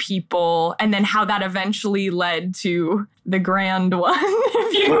out to people, and then how that eventually led to the grand one,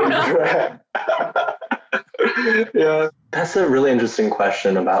 if you will. Yeah, that's a really interesting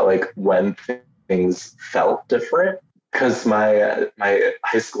question about when things felt different. Because my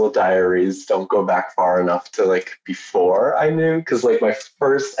high school diaries don't go back far enough to like before I knew. Because like my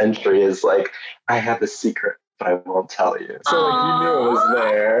first entry is like, I have a secret, but I won't tell you. So like you knew it was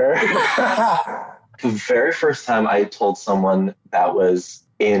there. The very first time I told someone that was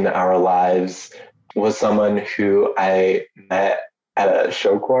in our lives was someone who I met at a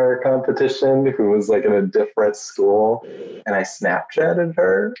show choir competition who was like in a different school. And I Snapchatted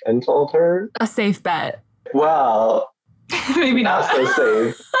her and told her. A safe bet. Well, maybe not so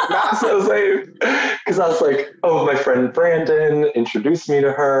safe. Not so safe. Because I was like, oh, my friend Brandon introduced me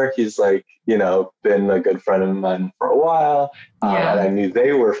to her. He's like, you know, been a good friend of mine for a while. And I knew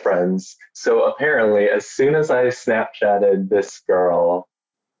they were friends. So apparently, as soon as I Snapchatted this girl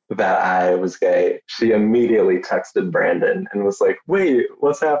that I was gay, she immediately texted Brandon and was like, wait,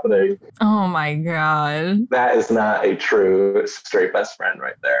 what's happening? Oh my God. That is not a true straight best friend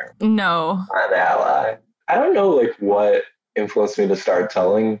right there. No. An ally. I don't know like what influenced me to start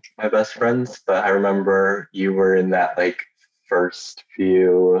telling my best friends, but I remember you were in that like first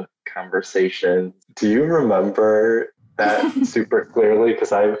few conversations. Do you remember that super clearly?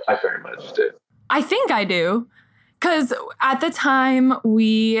 Because I very much do. I think I do. Because at the time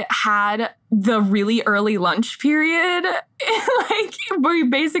we had the really early lunch period, like we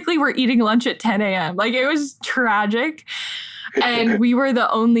basically were eating lunch at 10 a.m. Like it was tragic. And we were the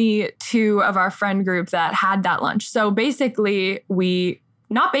only two of our friend group that had that lunch. So basically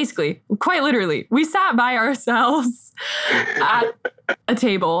quite literally, we sat by ourselves at a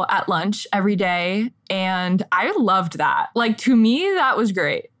table at lunch every day. And I loved that. Like to me, that was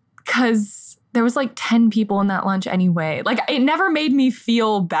great because there was like 10 people in that lunch anyway. Like it never made me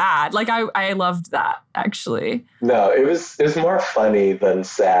feel bad. Like I loved that actually. No, it was more funny than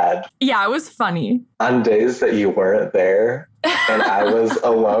sad. Yeah, it was funny. On days that you weren't there and I was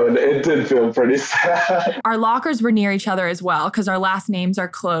alone, it did feel pretty sad. Our lockers were near each other as well because our last names are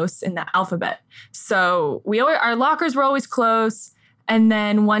close in the alphabet. So our lockers were always close. And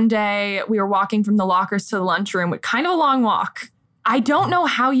then one day we were walking from the lockers to the lunchroom with kind of a long walk. I don't know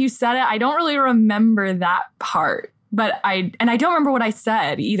how you said it. I don't really remember that part, but I don't remember what I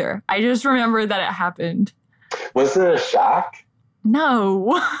said either. I just remember that it happened. Was it a shock?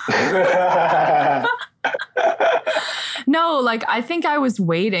 No. No, like I think I was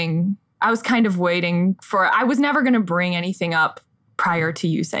waiting. I was kind of waiting I was never going to bring anything up prior to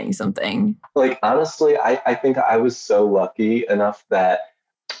you saying something. Like, honestly, I think I was so lucky enough that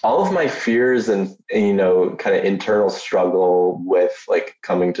all of my fears and, you know, kind of internal struggle with like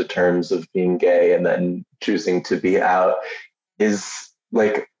coming to terms of being gay and then choosing to be out is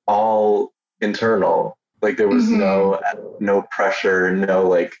like all internal. Like there was no pressure, no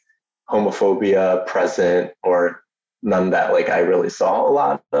like homophobia present or none that like I really saw a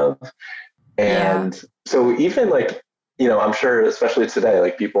lot of. And so even like, you know, I'm sure especially today,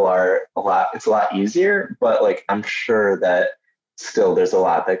 like people are it's a lot easier, but like I'm sure that still there's a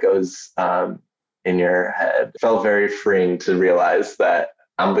lot that goes in your head. It felt very freeing to realize that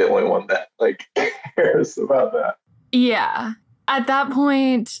I'm the only one that like cares about that. Yeah. At that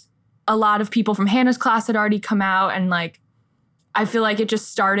point, a lot of people from Hannah's class had already come out, and like I feel like it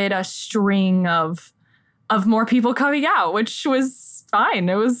just started a string of more people coming out, which was fine.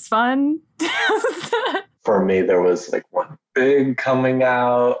 It was fun. For me, there was like one big coming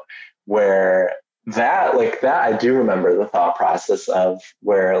out where that I do remember the thought process of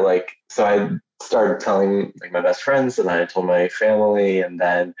where like, so I started telling like my best friends and then I told my family. And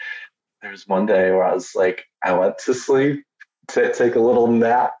then there was one day where I was like, I went to sleep to take a little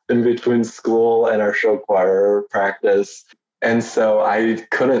nap in between school and our show choir practice. And so I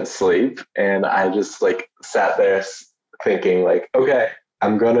couldn't sleep. And I just like sat there thinking like, okay,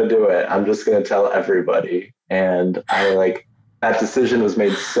 I'm going to do it. I'm just going to tell everybody. And I like, that decision was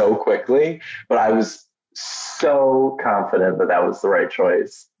made so quickly, but I was so confident that that was the right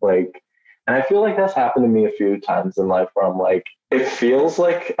choice. Like, and I feel like that's happened to me a few times in life where I'm like, it feels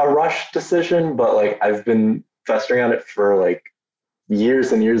like a rushed decision, but like I've been festering on it for like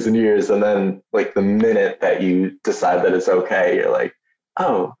years and years and years. And then like the minute that you decide that it's okay, you're like,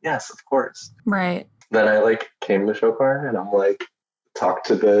 oh yes, of course. Right. Then I like came to show choir and I'm like, talked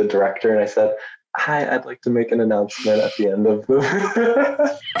to the director and I said, hi, I'd like to make an announcement at the end of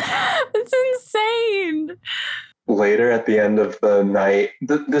the... It's insane. Later at the end of the night,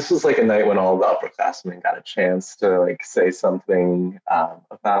 this was like a night when all the upperclassmen got a chance to like say something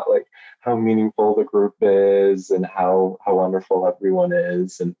about like how meaningful the group is and how wonderful everyone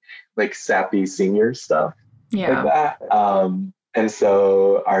is and like sappy senior stuff like that. And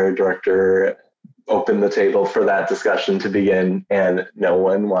so our director opened the table for that discussion to begin, and no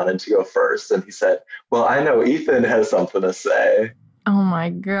one wanted to go first. And he said, well, I know Ethan has something to say. Oh my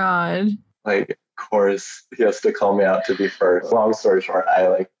God. Like, of course, he has to call me out to be first. Long story short, I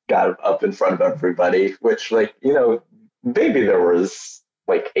like got up in front of everybody, which like, you know, maybe there was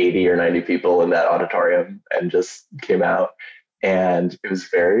like 80 or 90 people in that auditorium, and just came out. And it was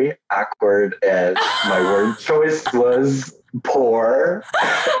very awkward, and my word choice was poor.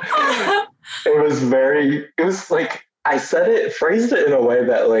 It was like, I phrased it in a way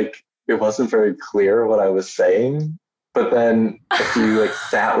that like, it wasn't very clear what I was saying. But then if you like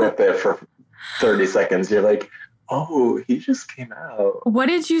sat with it for 30 seconds, you're like, oh, he just came out. What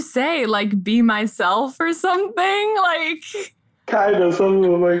did you say? Like, be myself or something? Like, kind of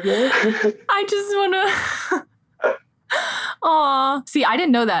something like that. I just want to. Aw. See, I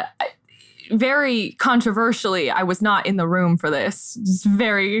didn't know that. Very controversially, I was not in the room for this. It's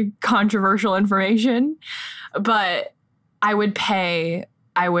very controversial information. But I would pay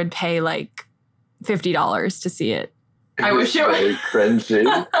like $50 to see it. I wish it was very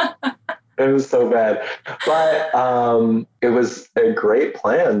cringy. It was so bad. But it was a great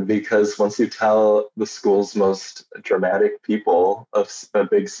plan, because once you tell the school's most dramatic people of a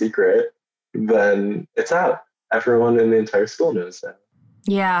big secret, then it's out. Everyone in the entire school knows that.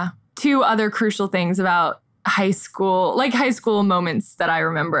 Yeah. 2 other crucial things about high school moments that I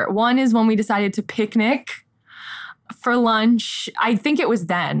remember. One is when we decided to picnic for lunch. I think it was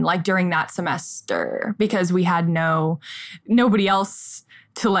then, like during that semester, because we had nobody else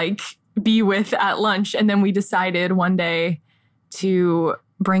to like be with at lunch. And then we decided one day to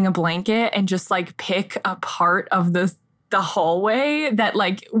bring a blanket and just like pick a part of the hallway that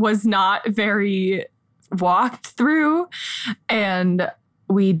like was not very walked through. And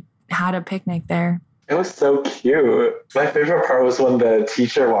we had a picnic there. It was so cute. My favorite part was when the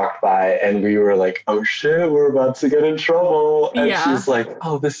teacher walked by and we were like, oh shit, we're about to get in trouble. And she's like,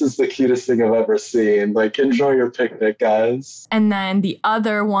 oh, this is the cutest thing I've ever seen. Like, enjoy your picnic, guys. And then the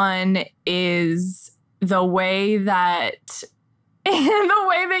other one is the way that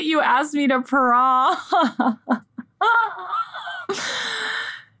you asked me to prom.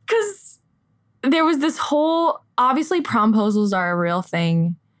 Because there was this whole, obviously promposals are a real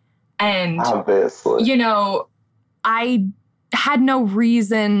thing. And, obviously, you know, I had no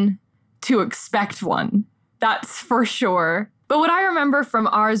reason to expect one. That's for sure. But what I remember from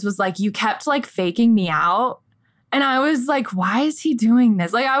ours was like, you kept like faking me out. And I was like, why is he doing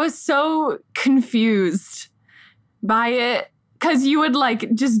this? Like, I was so confused by it. Because you would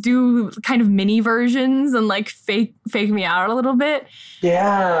like just do kind of mini versions and like fake me out a little bit.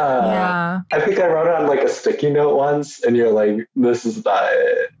 Yeah. I think I wrote it on like a sticky note once, and you're like, this is not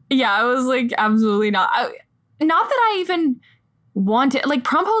it. Yeah, I was like, absolutely not. Not that I even wanted, like,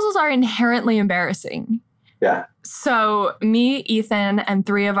 promposals are inherently embarrassing. Yeah. So me, Ethan, and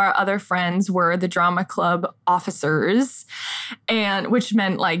 3 of our other friends were the drama club officers, and which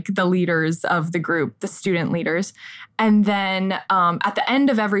meant like the leaders of the group, the student leaders. And then at the end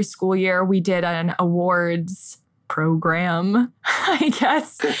of every school year, we did an awards program, I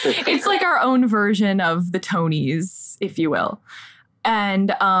guess. It's like our own version of the Tonys, if you will.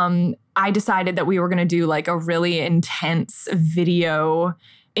 And I decided that we were going to do like a really intense video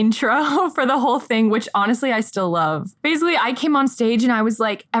intro for the whole thing, which honestly I still love. Basically, I came on stage and I was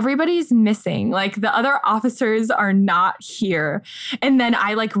like, everybody's missing. Like, the other officers are not here. And then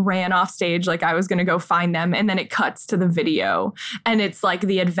I like ran off stage like I was going to go find them. And then it cuts to the video. And it's like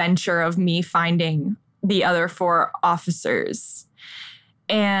the adventure of me finding the other 4 officers.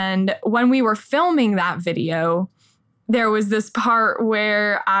 And when we were filming that video, there was this part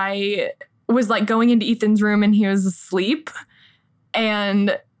where I was like going into Ethan's room and he was asleep.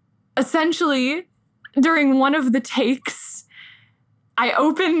 And essentially, during one of the takes, I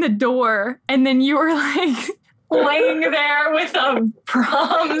opened the door and then you were like laying there with a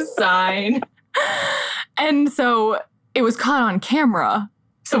prom sign. And so it was caught on camera.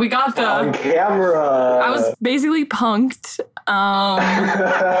 So we got on camera. I was basically punked.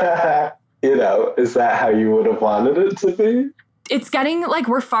 You know, is that how you would have wanted it to be? It's getting like,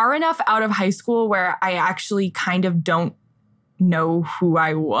 we're far enough out of high school where I actually kind of don't know who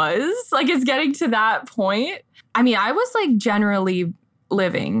I was. Like, it's getting to that point. I mean, I was like generally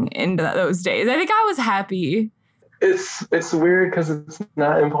living in those days. I think I was happy. It's weird because it's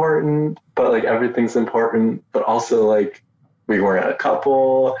not important, but like everything's important. But also like we weren't a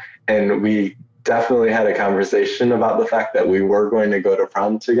couple, and we definitely had a conversation about the fact that we were going to go to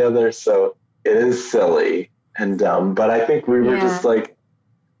prom together. So it is silly and dumb, but I think we were just like,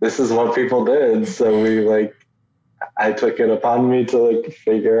 this is what people did. So we like, I took it upon me to like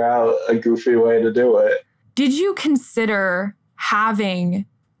figure out a goofy way to do it. Did you consider having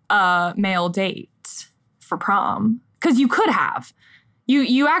a male date for prom? Because you could have.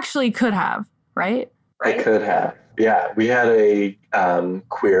 You actually could have, right? I could have. Yeah, we had a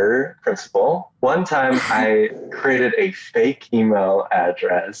queer principal. One time I created a fake email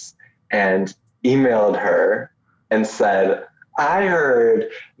address and emailed her and said, I heard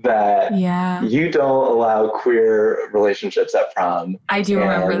that you don't allow queer relationships at prom. I do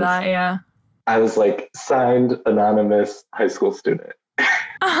remember that, yeah. I was like, signed anonymous high school student.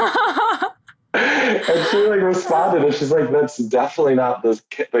 And she like responded and she's like, that's definitely not the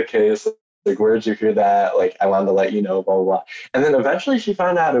case. Like, where did you hear that? Like, I wanted to let you know, blah, blah, blah. And then eventually she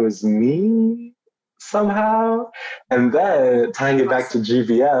found out it was me somehow. And then tying it back to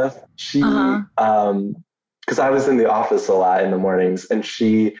GBF, she, because I was in the office a lot in the mornings, and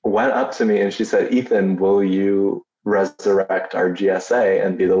she went up to me and she said, Ethan, will you resurrect our GSA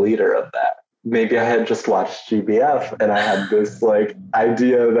and be the leader of that? Maybe I had just watched GBF and I had this like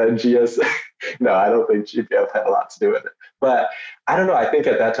idea that GSA, no, I don't think GBF had a lot to do with it. But I don't know. I think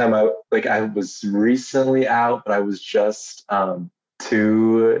at that time I was recently out, but I was just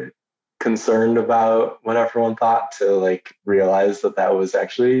too concerned about what everyone thought to like realize that was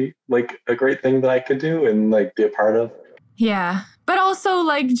actually like a great thing that I could do and like be a part of. Yeah. But also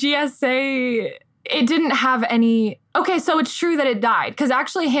like GSA, it didn't have any. Okay, so it's true that it died. Because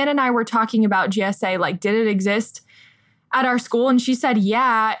actually Hannah and I were talking about GSA, like, did it exist at our school? And she said,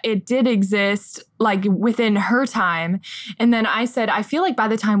 yeah, it did exist, like, within her time. And then I said, I feel like by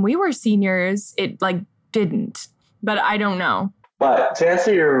the time we were seniors, it, like, didn't. But I don't know. But to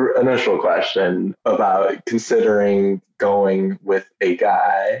answer your initial question about considering going with a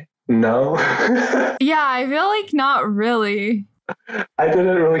guy, no. Yeah, I feel like not really. I didn't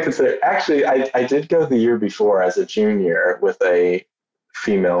really consider. Actually, I did go the year before as a junior with a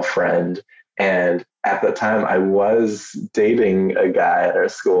female friend. And at the time, I was dating a guy at our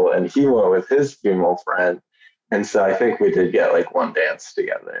school, and he went with his female friend. And so I think we did get like one dance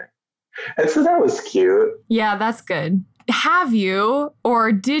together. And so that was cute. Yeah, that's good. Have you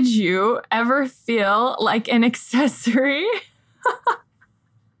or did you ever feel like an accessory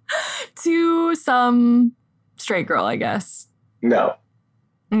to some straight girl, I guess? No.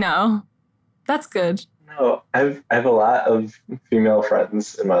 No. That's good. No, I have a lot of female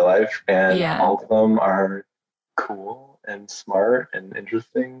friends in my life, and all of them are cool and smart and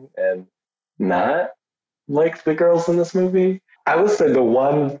interesting and not like the girls in this movie. I would say there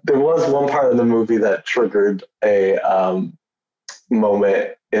was one part of the movie that triggered a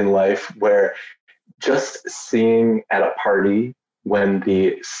moment in life where just seeing at a party when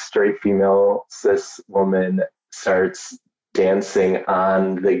the straight female cis woman starts dancing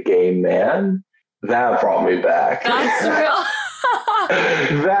on the gay man, that brought me back. That's real.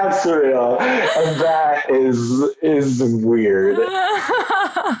 That's real. And that is weird.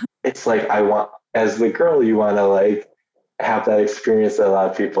 It's like, as the girl, you want to like have that experience that a lot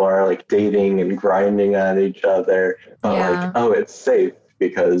of people are like dating and grinding on each other. But like, oh, it's safe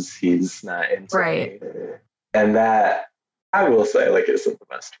because he's not into me. And that, I will say, like, isn't the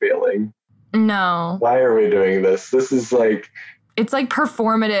best feeling. No. Why are we doing this? This is like... It's like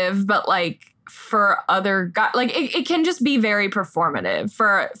performative, but like for other guys, like it can just be very performative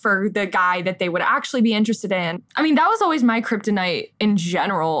for the guy that they would actually be interested in. I mean, that was always my kryptonite in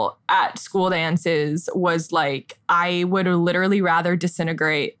general at school dances, was like, I would literally rather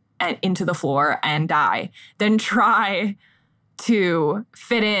disintegrate into the floor and die than try to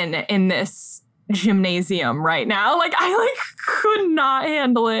fit in this gymnasium right now. Like, I like could not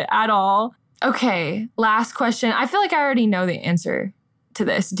handle it at all. Okay, last question. I feel like I already know the answer to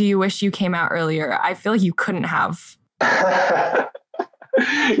this. Do you wish you came out earlier? I feel like you couldn't have. Yeah,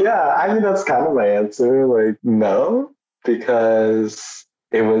 I mean, that's kind of my answer. Like, no, because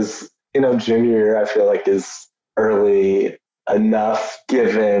it was, junior year, I feel like is early enough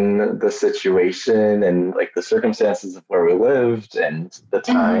given the situation and like the circumstances of where we lived and the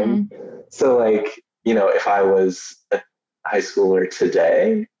time. So like, if I was a high schooler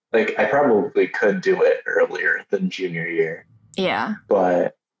today, like I probably could do it earlier than junior year. Yeah.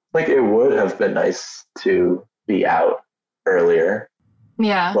 But like it would have been nice to be out earlier.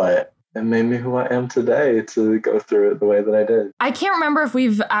 Yeah. But it made me who I am today to go through it the way that I did. I can't remember if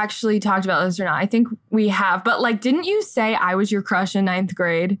we've actually talked about this or not. I think we have. But like, didn't you say I was your crush in 9th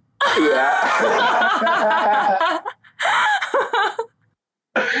grade? Yeah.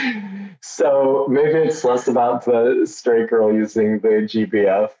 So maybe it's less about the straight girl using the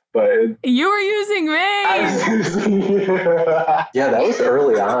GBF, but... You were using me! Yeah, that was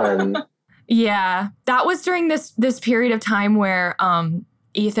early on. Yeah, that was during this period of time where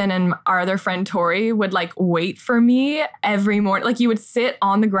Ethan and our other friend Tori would like wait for me every morning. Like you would sit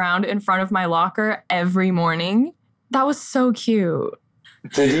on the ground in front of my locker every morning. That was so cute.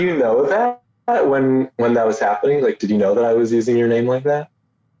 Did you know that when that was happening? Like, did you know that I was using your name like that?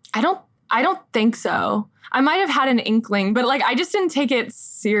 I don't think so. I might have had an inkling, but like I just didn't take it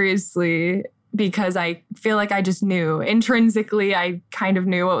seriously because I feel like I just knew. Intrinsically, I kind of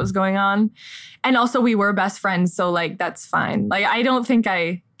knew what was going on. And also we were best friends, so like that's fine. Like I don't think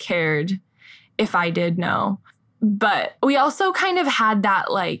I cared if I did know. But we also kind of had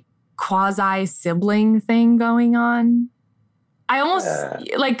that like quasi-sibling thing going on. I almost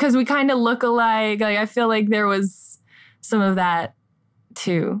like, because we kind of look alike. Like I feel like there was some of that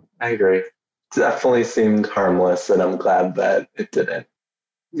too. I agree. Definitely seemed harmless, and I'm glad that it didn't,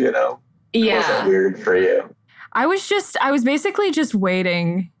 It wasn't weird for you. I was basically just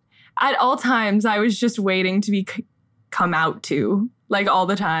waiting. At all times, I was just waiting to be come out to, like all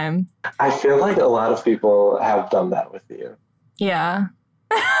the time. I feel like a lot of people have done that with you. Yeah.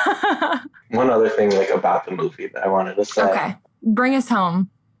 One other thing like about the movie that I wanted to say. Okay. Bring us home.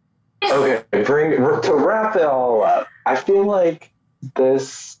 Okay. To wrap it all up, I feel like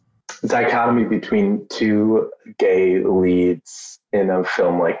this dichotomy between two gay leads in a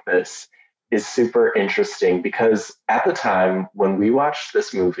film like this is super interesting because at the time when we watched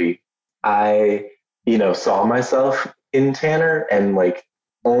this movie, I, saw myself in Tanner and like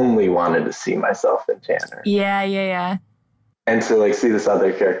only wanted to see myself in Tanner. Yeah. And to like see this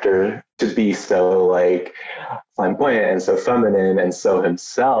other character to be so like flamboyant and so feminine and so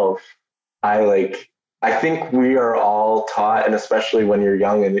himself, I think we are all taught, and especially when you're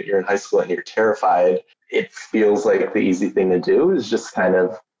young and you're in high school and you're terrified, it feels like the easy thing to do is just kind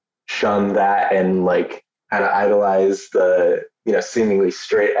of shun that and like kind of idolize the, seemingly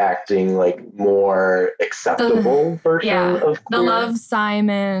straight acting, like more acceptable version of queer. The Love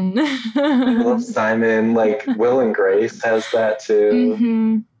Simon. Love Simon, like Will and Grace has that too.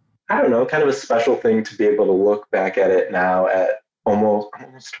 Mm-hmm. I don't know, kind of a special thing to be able to look back at it now at almost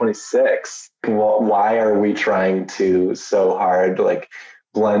 26. Why are we trying to so hard like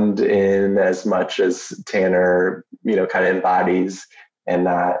blend in as much as Tanner, kind of embodies and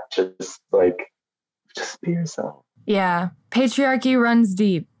not just be yourself? Yeah. Patriarchy runs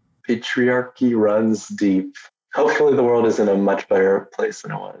deep. Patriarchy runs deep. Hopefully the world is in a much better place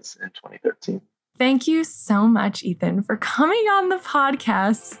than it was in 2013. Thank you so much, Ethan, for coming on the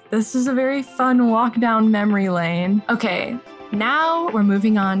podcast. This is a very fun walk down memory lane. Okay, now we're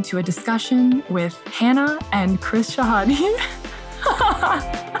moving on to a discussion with Hannah and Chris Shahadi.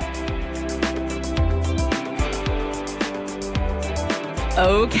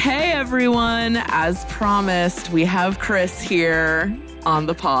 Okay, everyone. As promised, we have Chris here on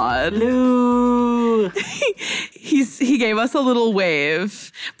the pod. Hello. He gave us a little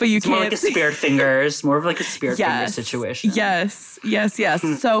wave, but you can't. More like a spirit fingers, more of like a spirit finger situation. Yes.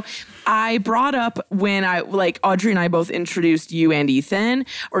 So I brought up when Audrey and I both introduced you and Ethan,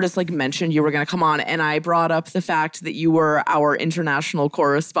 or just mentioned you were going to come on, and I brought up the fact that you were our international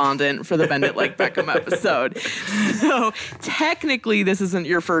correspondent for the Bend It Like Beckham episode. So technically, this isn't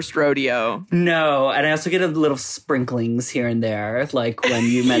your first rodeo. No, and I also get a little sprinklings here and there, like when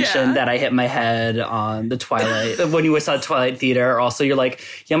you mentioned that I hit my head on the Twilight, when you saw Twilight Theater. Also, you're like,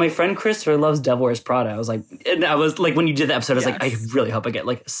 yeah, my friend Christopher loves Devil Wears Prada. I was like, when you did the episode, I was like, I really hope I get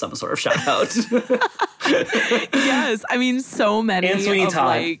some sort of shout out. Yes, I mean, so many. And Sweeney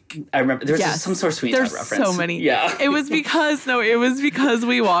Todd. I remember there was just some sort of Sweeney Todd reference. There's so many. Yeah. It was because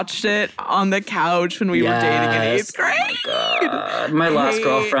we watched it on the couch when we were dating in 8th grade. Oh my God. My last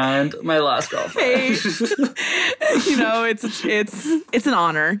girlfriend. Hey. It's an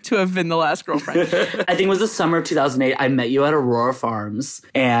honor to have been the last girlfriend. I think it was the summer of 2008. I met you at Aurora Farms,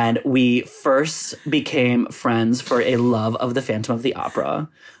 and we first became friends for a love of the Phantom of the Opera.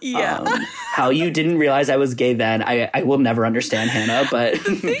 Yeah. How you didn't realize I was gay then, I will never understand, Hannah, but...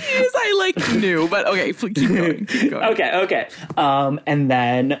 The thing is, I knew, but okay, keep going. Okay. And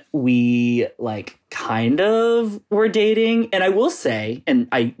then we, kind of were dating. And I will say, and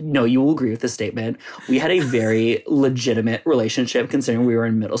I know you will agree with this statement, we had a very legitimate relationship considering we were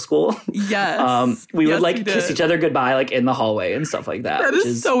in middle school. Yes. We would kiss each other goodbye in the hallway and stuff like that. That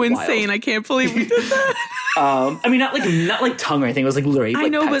is so wild. insane. I can't believe we did that. I mean, not tongue or anything. It was literally I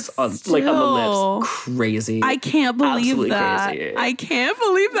know, but on the lips. Crazy. I can't believe Absolutely that. Crazy. I can't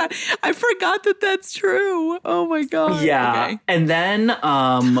believe that. I forgot that that's true. Oh my God. Yeah. Okay. And then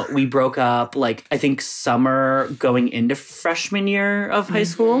we broke up. I think, summer going into freshman year of high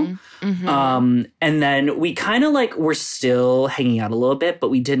school. And then we kind of like were still hanging out a little bit, but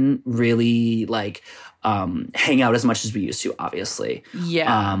we didn't really like hang out as much as we used to, obviously.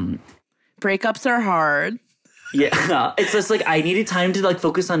 Yeah. Breakups are hard. Yeah. It's just like I needed time to like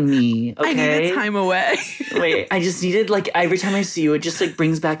focus on me. Okay. I needed time away. Wait, I just needed like every time I see you, it just like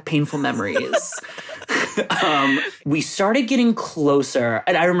brings back painful memories. We started getting closer,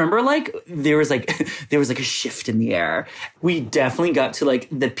 and I remember like there was like a shift in the air. We definitely got to like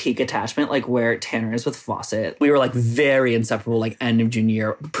the peak attachment, like where Tanner is with Fawcett. We were like very inseparable, like end of junior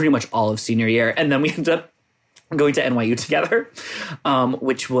year, pretty much all of senior year, and then we ended up going to NYU together,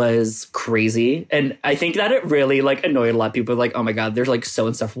 which was crazy. And I think that it really like annoyed a lot of people. Like, oh my God, they're like so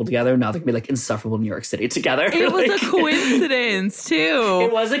insufferable together. Now they can be like insufferable in New York City together. It was like, a coincidence too.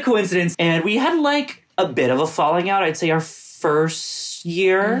 It was a coincidence. And we had like a bit of a falling out, I'd say our first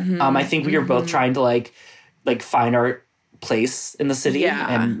year. I think we were both trying to like find our place in the city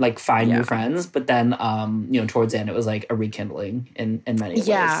and like find new friends. But then, towards the end, it was like a rekindling in many ways.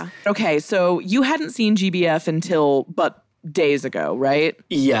 Yeah. Okay. So you hadn't seen GBF until but days ago, right?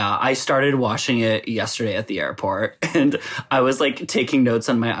 Yeah. I started watching it yesterday at the airport, and I was like taking notes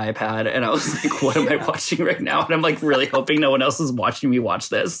on my iPad, and I was like, what am I watching right now? And I'm like really hoping no one else is watching me watch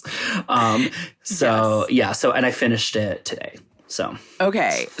this. And I finished it today. So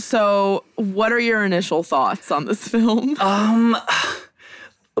okay, so what are your initial thoughts on this film?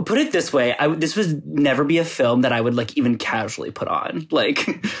 Put it this way, this would never be a film that I would like even casually put on. Like,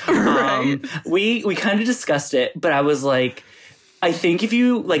 we kind of discussed it, but I was like, I think if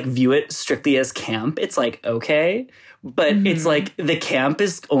you like view it strictly as camp, it's like okay. But it's like the camp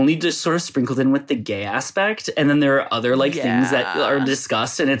is only just sort of sprinkled in with the gay aspect. And then there are other like things that are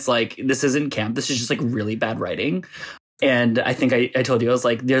discussed. And it's like, this isn't camp. This is just like really bad writing. And I think I told you, I was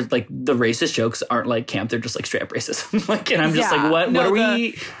like, there's like the racist jokes aren't like camp. They're just like straight up racism. Like, and I'm just like, what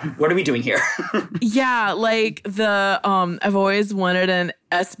are we doing here? Yeah. Like I've always wanted an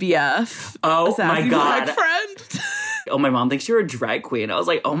SBF. Oh my God. Black friend. Oh, my mom thinks you're a drag queen. I was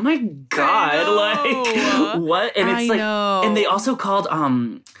like, oh my God. Like what? And it's and they also called,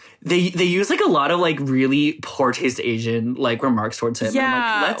 they use like a lot of like really poor taste Asian like remarks towards him.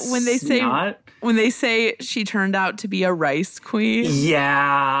 Yeah. Like, when they say she turned out to be a rice queen.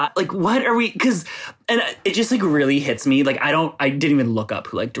 Yeah. Like, what are we? And it just like really hits me. Like, I didn't even look up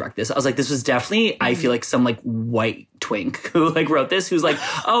who like directed this. I was like, this was definitely, I feel like some like white twink who like wrote this, who's like,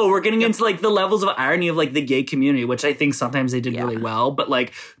 oh, we're getting into like the levels of irony of like the gay community, which I think sometimes they did really well, but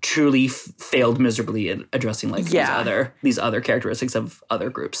like truly failed miserably at addressing like these other characteristics of other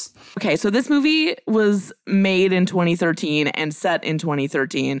groups. Okay. So this movie was made in 2013 and set in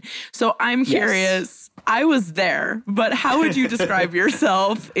 2013. So I'm curious. I was there, but how would you describe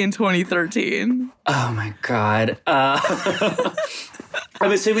yourself in 2013? Oh my God. I'm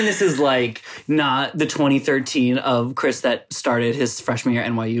assuming this is like not the 2013 of Chris that started his freshman year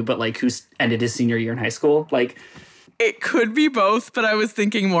at NYU, but like who ended his senior year in high school. Like, it could be both, but I was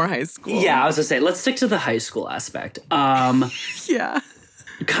thinking more high school. Yeah, I was gonna say, let's stick to the high school aspect. Yeah.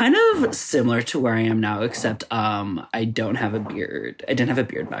 Kind of similar to where I am now, except I don't have a beard. I didn't have a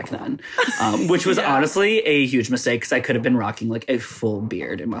beard back then, which was honestly a huge mistake because I could have been rocking like a full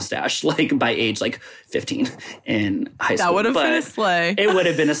beard and mustache like by age like 15 in high school. That would have been a slay. It would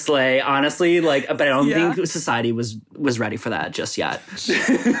have been a slay, honestly. Like, but I don't think society was ready for that just yet.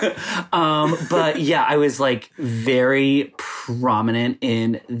 But yeah, I was like very prominent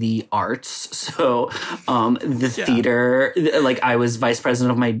in the arts. So the theater, like I was vice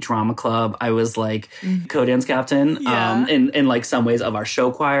president of my drama club. I was like co-dance captain in like some ways of our show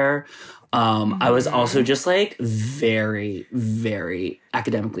choir. I was also just like very, very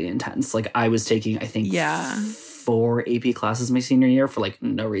academically intense. Like I was taking, I think, 4 AP classes my senior year for like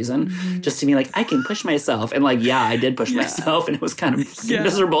no reason, just to be like, I can push myself. And like, I did push myself, and it was kind of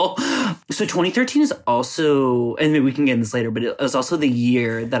miserable. So 2013 is also, and maybe we can get into this later, but it was also the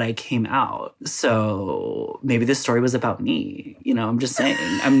year that I came out. So maybe this story was about me. You know, I'm just saying.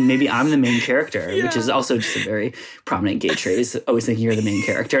 Maybe I'm the main character, which is also just a very prominent gay trait, is always thinking you're the main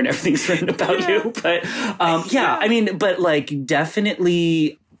character and everything's written about you. But I mean, but like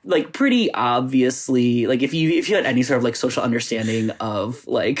definitely, like pretty obviously, like if you had any sort of like social understanding of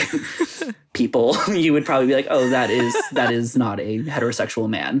like people, you would probably be like, oh, that is not a heterosexual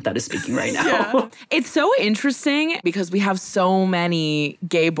man that is speaking right now. Yeah. It's so interesting because we have so many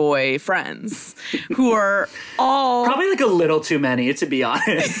gay boy friends who are all probably like a little too many, to be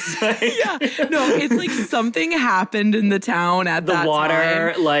honest. It's like something happened in the town at the that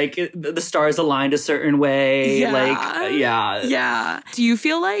water time. like the stars aligned a certain way. Do Do you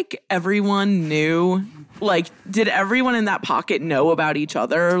feel like like everyone knew? Like, did everyone in that pocket know about each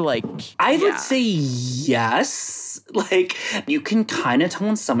other? Like, I would say yes. Like, you can kind of tell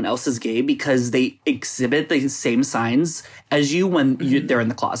when someone else is gay because they exhibit the same signs as you when they're in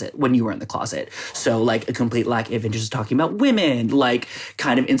the closet, when you were in the closet. So, like, a complete lack of interest talking about women, like,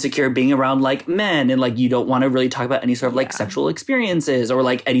 kind of insecure being around, like, men, and, like, you don't want to really talk about any sort of, like, sexual experiences or,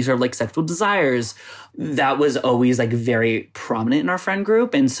 like, any sort of, like, sexual desires. That was always, like, very prominent in our friend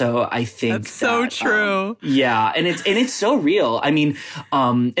group. And so I think that's so true. Yeah. And it's so real. I mean,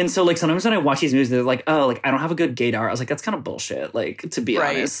 and so, like, sometimes when I watch these movies, they're like, oh, like, I don't have a good gaydar. I was like, that's kind of bullshit. Like, to be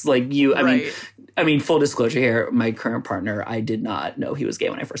honest, like, I mean, full disclosure here, my current partner, I did not know he was gay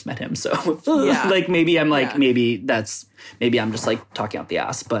when I first met him. So, like, maybe I'm like, maybe I'm just, like, talking out the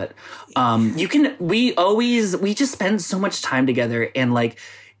ass. But we just spend so much time together, and, like,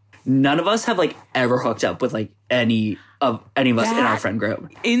 none of us have, like, ever hooked up with, like, any of us in our friend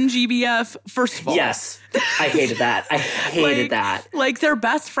group. In GBF, first of all. Yes. I hated that. I hated that. Like, they're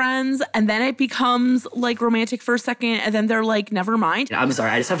best friends, and then it becomes, like, romantic for a second, and then they're like, never mind. I'm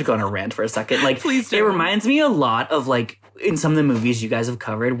sorry. I just have to go on a rant for a second. Like, please do. It reminds me a lot of, like, in some of the movies you guys have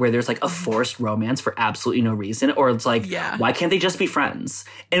covered where there's, like, a forced romance for absolutely no reason, or it's like, why can't they just be friends?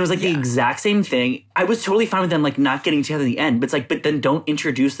 And it was, like, the exact same thing. I was totally fine with them, like, not getting together in the end, but it's like, but then don't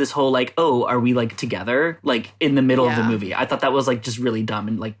introduce this whole, like, oh, are we, like, together? Like, in the middle of the movie. I thought that was, like, just really dumb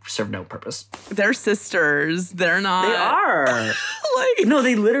and, like, served no purpose. They're sisters. They're not. They are. Like, no,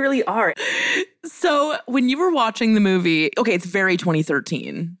 they literally are. So when you were watching the movie, okay, it's very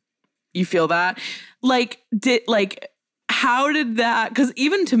 2013. You feel that? How did that, because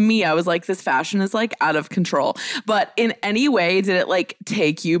even to me, I was like, this fashion is, like, out of control. But in any way, did it, like,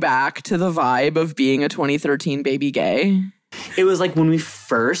 take you back to the vibe of being a 2013 baby gay? It was like when we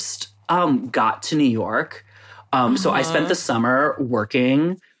first got to New York. So I spent the summer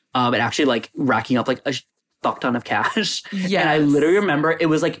working and actually, like, racking up, like, a fuck ton of cash. And I literally remember it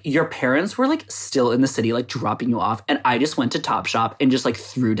was like your parents were, like, still in the city, like, dropping you off. And I just went to Topshop and just, like,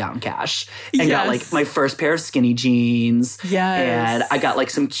 threw down cash and got, like, my first pair of skinny jeans. And I got, like,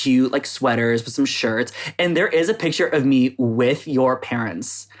 some cute, like, sweaters with some shirts. And there is a picture of me with your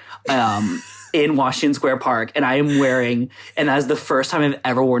parents in Washington Square Park. And I am wearing, and that is the first time I've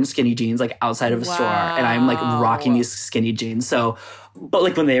ever worn skinny jeans, like, outside of a store. And I'm, like, rocking these skinny jeans. So, but,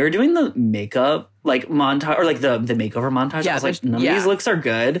 like, when they were doing the makeup, like, montage, or, like, the makeover montage, I was like, none of these looks are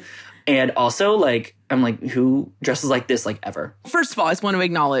good. And also, like, I'm like, who dresses like this, like, ever? First of all, I just want to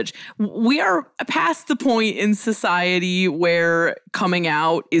acknowledge, we are past the point in society where coming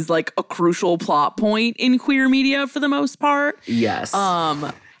out is, like, a crucial plot point in queer media for the most part. Yes.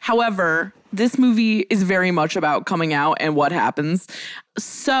 However, this movie is very much about coming out and what happens.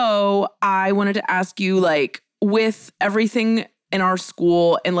 So I wanted to ask you, like, with everything in our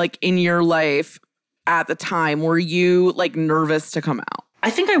school and, like, in your life at the time, were you, like, nervous to come out? I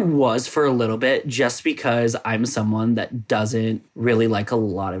think I was for a little bit, just because I'm someone that doesn't really like a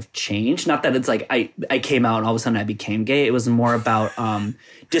lot of change. Not that it's like I came out and all of a sudden I became gay. It was more about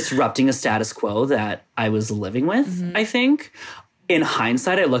disrupting a status quo that I was living with, I think. In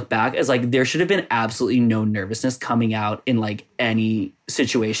hindsight, I look back as, like, there should have been absolutely no nervousness coming out in, like, any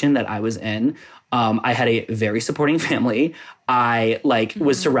situation that I was in. I had a very supporting family. I, like,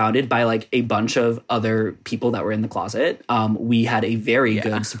 was surrounded by, like, a bunch of other people that were in the closet. We had a very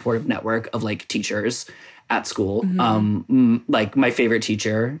good supportive network of, like, teachers at school. Like, my favorite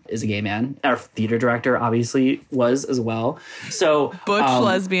teacher is a gay man. Our theater director obviously was as well. So butch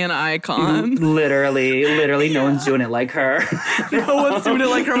lesbian icon. Literally, no one's doing it like her. No one's doing it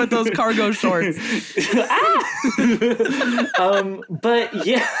like her with those cargo shorts. But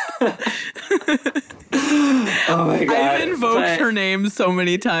yeah. Oh my God. I've invoked her name so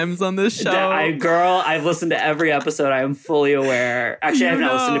many times on this show. I've listened to every episode. I am fully aware. Actually, I have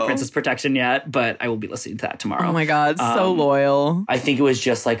not listened to Princess Protection yet, but I will be listening to that tomorrow. Oh my God, so loyal. I think it was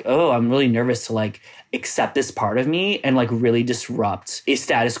just like, oh, I'm really nervous to, like, accept this part of me and, like, really disrupt a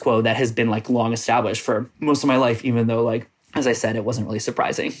status quo that has been, like, long established for most of my life, even though, like, as I said, it wasn't really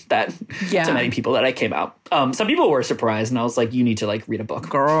surprising that to many people that I came out. Some people were surprised, and I was like, you need to, like, read a book.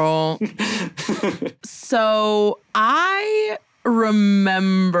 Girl. So I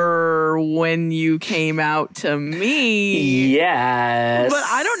remember when you came out to me. Yes. But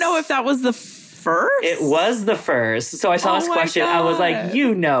I don't know if that was the first? It was the first. So I saw this question. God. I was like,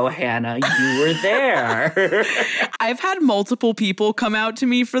 you know, Hannah, you were there. I've had multiple people come out to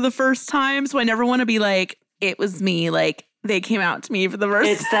me for the first time, so I never want to be like, it was me. Like, they came out to me for the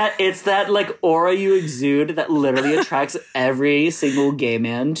first It's that like aura you exude that literally attracts every single gay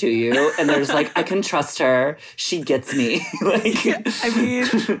man to you. And there's like, I can trust her. She gets me. Like, I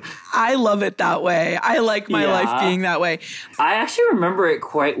mean, I love it that way. I like my life being that way. I actually remember it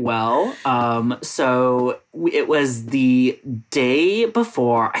quite well. It was the day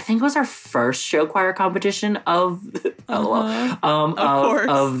before, I think it was our first show choir competition of the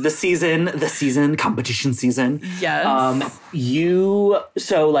season, competition season. Yes.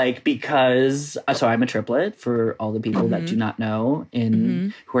 So I'm a triplet for all the people that do not know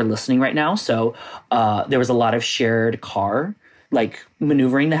who are listening right now. So there was a lot of shared car like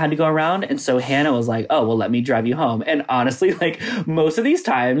maneuvering that had to go around. And so Hannah was like, oh, well, let me drive you home. And honestly, like most of these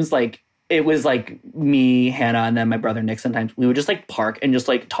times, like it was like me, Hannah, and then my brother Nick. Sometimes we would just like park and just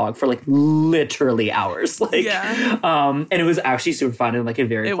like talk for like literally hours. Like, and it was actually super fun and like a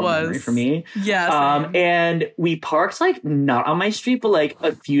very fun memory for me. Yeah. And we parked like not on my street, but like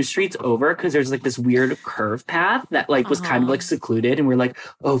a few streets over because there's like this weird curve path that like was kind of like secluded. And we're like,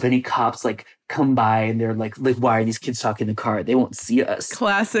 oh, if any cops like come by and they're like, why are these kids talking in the car? They won't see us.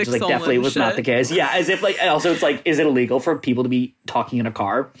 Classic. Which, like definitely was not the case. Yeah, as if like also it's like, is it illegal for people to be talking in a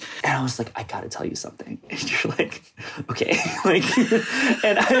car? And I was like, I gotta tell you something. And you're like, okay, like,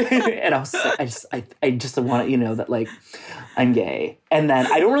 and I was like, I just want to, you know, that like I'm gay. And then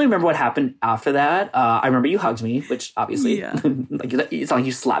I don't really remember what happened after that. I remember you hugged me, which obviously, like it's not like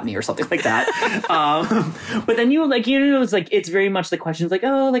you slapped me or something like that. But then you like, you know, it was like, it's very much the questions like,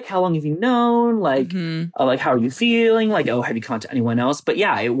 oh, like how long have you known? Like, like how are you feeling? Like, oh, have you come to anyone else? But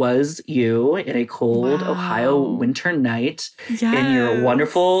yeah, it was you in a cold Ohio winter night in your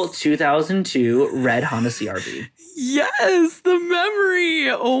wonderful 2002 red Honda CRV. Yes, the memory.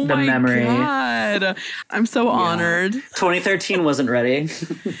 Oh my God. I'm so honored. 2013 wasn't ready.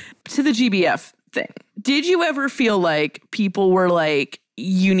 To the GBF thing. Did you ever feel like people were like,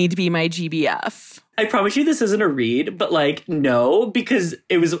 you need to be my GBF? I promise you this isn't a read, but like, no, because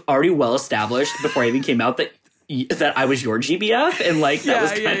it was already well established before I even came out that I was your GBF. And like, that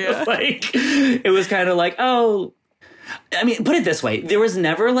was kind of like, it was kind of like, oh, I mean, put it this way. There was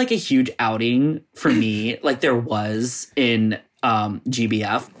never like a huge outing for me like there was in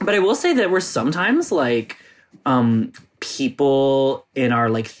GBF. But I will say there were sometimes like people in our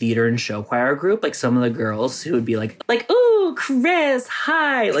like theater and show choir group, like some of the girls who would be like, ooh, Chris,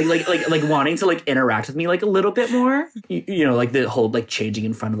 hi, like wanting to like interact with me like a little bit more. You know, like the whole like changing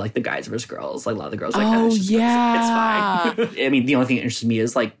in front of like the guys versus girls. Like a lot of the girls like, it's fine. I mean, the only thing that interests me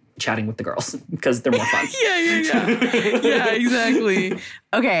is like chatting with the girls because they're more fun. Yeah, exactly.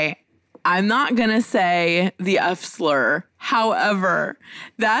 Okay, I'm not gonna say the F slur. However,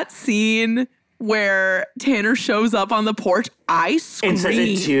 that scene where Tanner shows up on the porch, I screamed. And says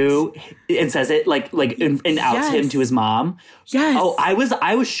it too. And says it like and outs him to his mom. Yes. Oh, I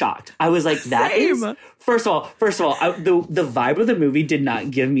was shocked. I was like, that is. First of all, the vibe of the movie did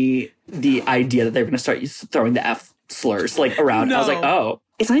not give me the idea that they were going to start throwing the F slurs like around. No. I was like, oh,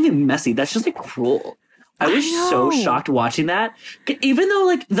 it's not even messy. That's just like cruel. I was so shocked watching that. Even though,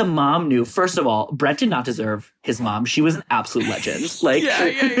 like, the mom knew, first of all, Brett did not deserve his mom. She was an absolute legend. Like,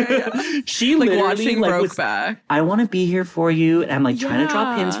 she like watching like, Brokeback. I want to be here for you. And I'm like trying to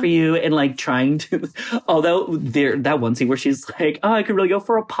drop pins for you and like trying to. Although that one scene where she's like, oh, I could really go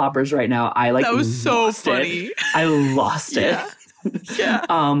for a poppers right now. I like, that was so funny. I lost it. Yeah.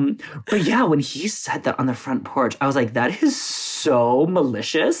 But yeah, when he said that on the front porch, I was like, that is so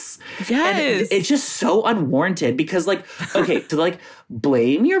malicious. Yes. And it's just so unwarranted because like, okay, to like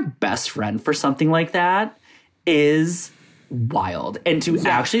blame your best friend for something like that is wild. And to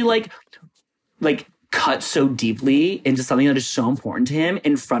actually like cut so deeply into something that is so important to him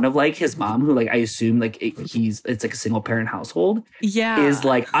in front of like his mom, who like I assume like it's like a single parent household. Yeah, is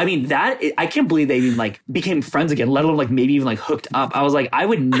like, I mean, I can't believe they even like became friends again, let alone like maybe even like hooked up. I was like, I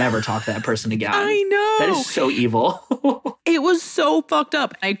would never talk to that person again. I know, that is so evil. It was so fucked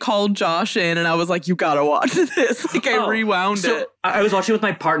up. I called Josh in and I was like, you gotta watch this. Like I rewound it. I was watching with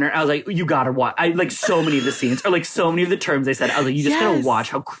my partner. I was like, you gotta watch. I like so many of the scenes or like so many of the terms they said. I was like, you just gotta watch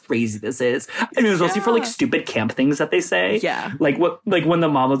how crazy this is. I mean, it was mostly for like stupid camp things that they say. Yeah. Like when the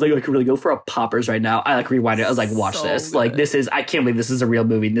mom was like, I could really go for a poppers right now. I like rewind it. I was like, watch this. Good. Like this is, I can't believe this is a real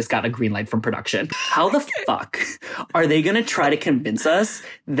movie and this got a green light from production. How the fuck are they gonna try to convince us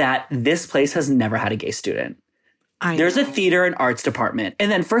that this place has never had a gay student? There's a theater and arts department.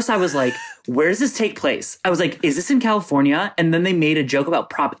 And then first I was like, where does this take place? I was like, is this in California? And then they made a joke about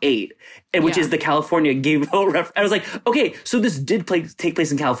Prop 8, which is the California gay vote reference. I was like, okay, so this did take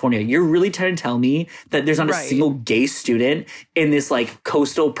place in California. You're really trying to tell me that there's not a single gay student in this like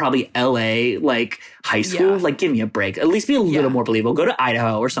coastal, probably LA, like high school? Like, give me a break. At least be a little more believable. Go to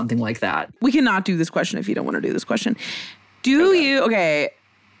Idaho or something like that. We cannot do this question if you don't want to do this question. Do you,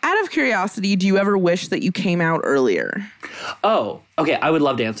 out of curiosity, do you ever wish that you came out earlier? Oh, okay. I would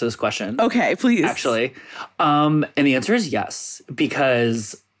love to answer this question. Okay, please. Actually. And the answer is yes,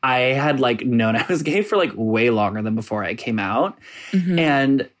 because I had like known I was gay for like way longer than before I came out.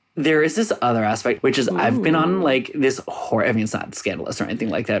 And there is this other aspect, which is I've been on like this horror. I mean, it's not scandalous or anything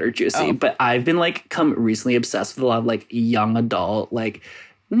like that or juicy, but I've been like recently obsessed with a lot of like young adult, like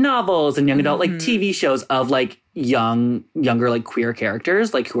novels and young adult like TV shows of like younger like queer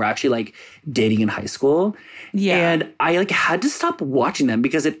characters like who are actually like dating in high school. And I like had to stop watching them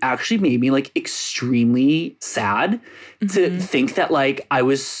because it actually made me like extremely sad to think that like I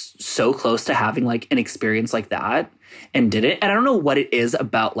was so close to having like an experience like that and didn't. And I don't know what it is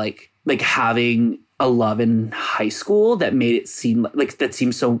about like having a love in high school that made it seem like that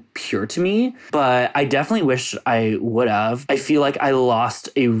seems so pure to me. But I definitely wish I would have. I feel like I lost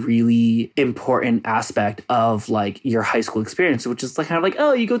a really important aspect of like your high school experience, which is like kind of like,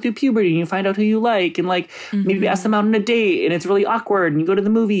 oh, you go through puberty and you find out who you like and like maybe ask them out on a date and it's really awkward and you go to the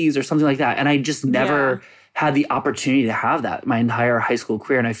movies or something like that. And I just never had the opportunity to have that my entire high school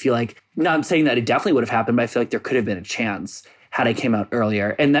career. And I feel like, now I'm saying that it definitely would have happened, but I feel like there could have been a chance had I came out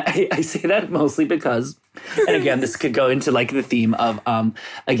earlier. And I say that mostly because, and again, this could go into like the theme of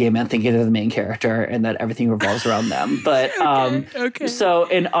a gay man thinking they're the main character and that everything revolves around them. But so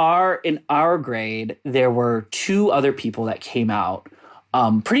in our grade, there were two other people that came out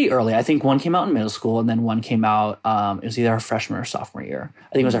pretty early. I think one came out in middle school and then one came out, it was either our freshman or sophomore year.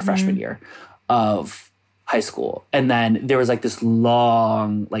 I think it was our freshman year of high school. And then there was like this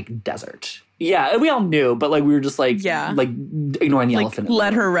long like desert. Yeah, we all knew, but like we were just like ignoring the elephant.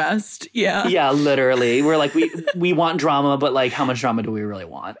 Let her rest. Yeah. Yeah, literally. We're like, we want drama, but like how much drama do we really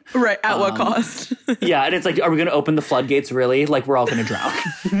want? Right. At what cost? Yeah. And it's like, are we going to open the floodgates really? Like we're all going to drown.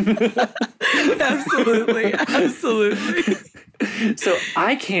 Absolutely. Absolutely. So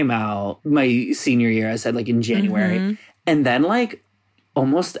I came out my senior year, I said like in January. And then like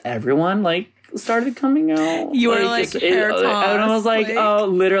almost everyone like started coming out. You were like hair toss, and I was like, oh,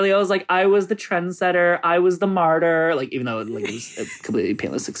 literally, I was like, I was the trendsetter, I was the martyr. Like, even though like, it was a completely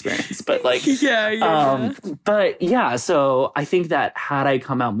painless experience, but like, but yeah. So I think that had I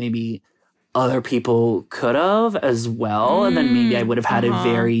come out, maybe other people could have as well, and then maybe I would have had a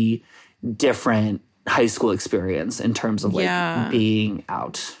very different high school experience in terms of like being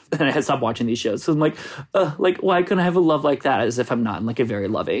out. And I had stopped watching these shows. So I'm like why couldn't I have a love like that as if I'm not in like a very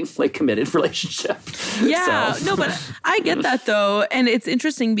loving, like committed relationship? Yeah. No, but I get that though. And it's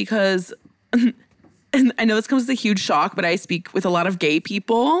interesting because and I know this comes as a huge shock, but I speak with a lot of gay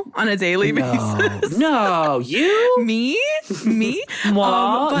people on a daily basis. No, you? Me?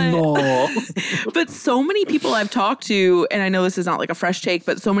 But so many people I've talked to, and I know this is not like a fresh take,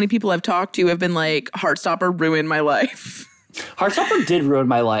 but so many people I've talked to have been like, Heartstopper ruined my life. Heartstopper did ruin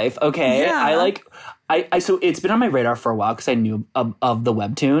my life. Okay. Yeah. So it's been on my radar for a while because I knew of the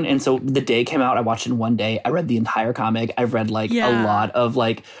webtoon. And so the day it came out, I watched it in one day. I read the entire comic. I've read like a lot of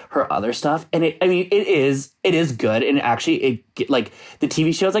like her other stuff. And it is good. And actually like the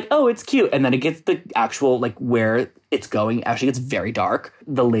TV show is like, oh, it's cute. And then it gets the actual like where it's going actually gets very dark.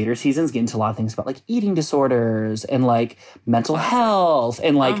 The later seasons get into a lot of things about like eating disorders and like mental health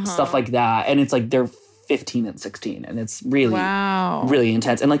and like stuff like that. And it's like they're 15 and 16 and it's really really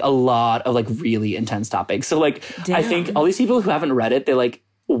intense and like a lot of like really intense topics. So like I think all these people who haven't read it, they like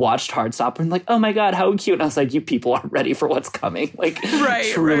watched Heartstopper and like, oh my god, how cute. And I was like, you people aren't ready for what's coming. Like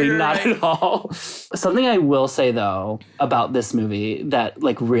truly not at all. Something I will say though about this movie that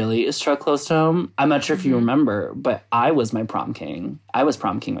like really struck close to home, I'm not sure if you remember, but I was my prom king. I was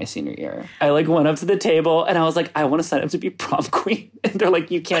prom king my senior year. I like went up to the table and I was like, I want to sign up to be prom queen. And they're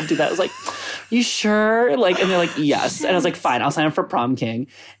like, you can't do that. I was like, you sure? Like, and they're like, yes. And I was like, fine, I'll sign up for prom king.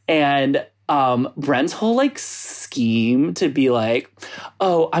 And Brent's whole like scheme to be like,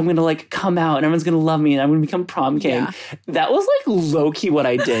 oh, I'm gonna like come out and everyone's gonna love me and I'm gonna become prom king. That was like low-key what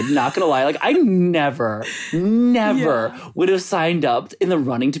I did, not gonna lie. Like I never would have signed up in the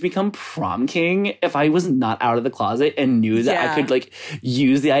running to become prom king if I was not out of the closet and knew that I could like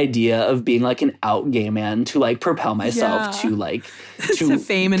use the idea of being like an out gay man to like propel myself to like to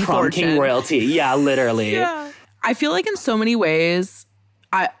fame and prom fortune. king royalty. Yeah, literally. I feel like in so many ways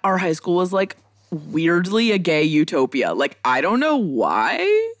our high school was like weirdly a gay utopia. Like, I don't know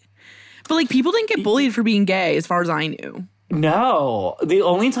why, but like people didn't get bullied for being gay as far as I knew. No, the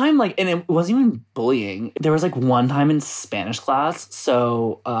only time, like, and it wasn't even bullying. There was like one time in Spanish class.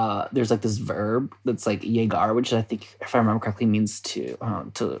 So there's like this verb that's like llegar, which I think, if I remember correctly, means to. I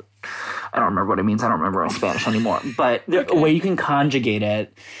don't remember what it means. I don't remember in Spanish anymore. But the way you can conjugate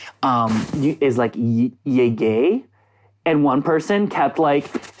it is like llegué. And one person kept like,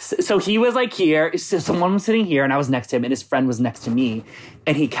 so he was like here, so someone was sitting here and I was next to him and his friend was next to me.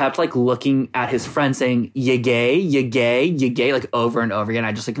 And he kept like looking at his friend saying, you gay, like over and over again.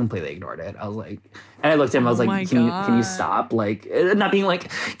 I just like completely ignored it. I was like, and I looked at him, I was like, can you stop? Like, not being like,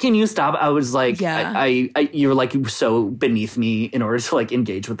 can you stop? I was like, you're like so beneath me in order to like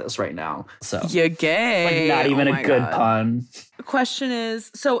engage with this right now. So you gay. Like, not even a good pun. The question is,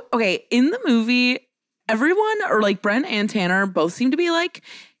 so, okay, in the movie, everyone, or like Brent and Tanner, both seem to be like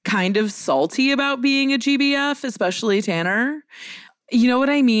kind of salty about being a GBF, especially Tanner. You know what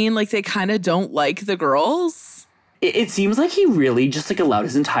I mean? Like they kind of don't like the girls. It seems like he really just like allowed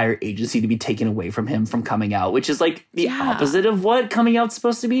his entire agency to be taken away from him from coming out, which is like the opposite of what coming out's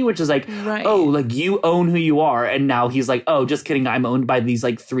supposed to be, which is like, oh, like you own who you are. And now he's like, oh, just kidding. I'm owned by these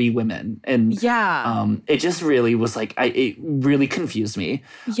like 3 women. And it just really was like, it really confused me.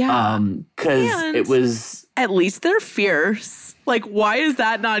 Yeah. Because it was. At least they're fierce. Like, why is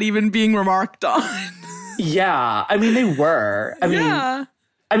that not even being remarked on? Yeah. I mean, they were.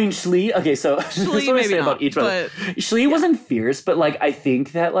 I mean, Shlee, okay, so Shlee, what I say about each one. Shlee wasn't fierce, but like I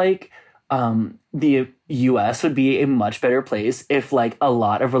think that like the US would be a much better place if like a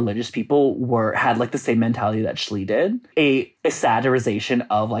lot of religious people had like the same mentality that Shlee did. A satirization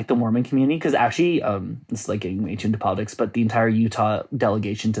of like the Mormon community, because actually it's like getting way too into politics, but the entire Utah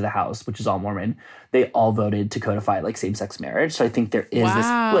delegation to the House, which is all Mormon, they all voted to codify like same-sex marriage. So I think there is this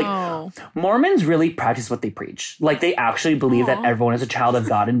like Mormons really practice what they preach. Like they actually believe that everyone is a child of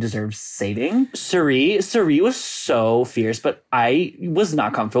God and deserves saving. Suri was so fierce, but I was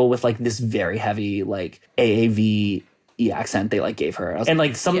not comfortable with like this very heavy like AAVE accent they like gave her. And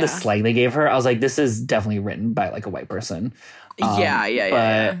like some of the slang they gave her, I was like, this is definitely written by like a white person.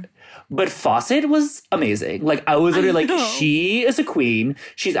 But Fawcett was amazing. Like I was literally like, she is a queen.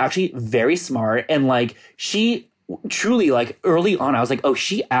 She's actually very smart. And like she truly, like early on, I was like, oh,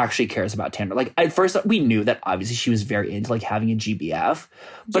 she actually cares about Tanner. Like at first we knew that obviously she was very into like having a GBF.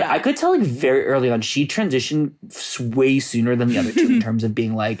 But I could tell like very early on, she transitioned way sooner than the other two in terms of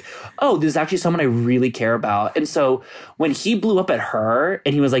being like, oh, this is actually someone I really care about. And so when he blew up at her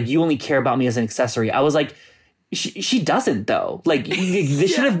and he was like, you only care about me as an accessory, I was like, she doesn't though. Like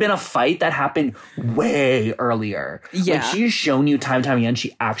this should have been a fight that happened way earlier. Like she's shown you time and time again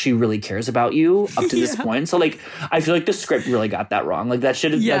she actually really cares about you up to this point. So like I feel like the script really got that wrong. Like that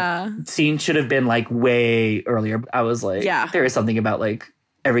should have like, scene should have been like way earlier. I was like, there is something about like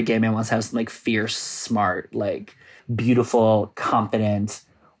every gay man wants to have some like fierce, smart, like beautiful, confident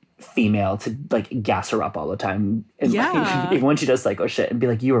female to like gas her up all the time, and like, even when she does psycho shit, and be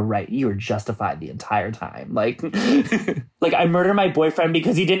like, you were right, you were justified the entire time. Like like I murdered my boyfriend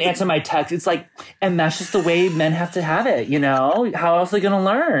because he didn't answer my text. It's like, and that's just the way men have to have it, you know? How else are they gonna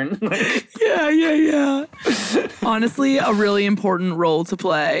learn? Honestly, a really important role to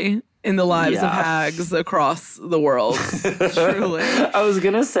play in the lives of hags across the world. Truly. I was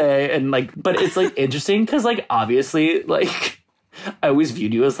gonna say, and like, but it's like interesting because like obviously like I always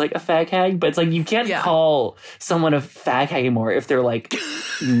viewed you as like a fag hag, but it's like you can't call someone a fag hag anymore if they're like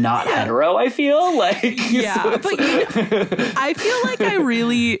not hetero, I feel like. So but I feel like I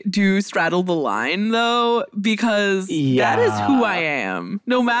really do straddle the line though, because that is who I am.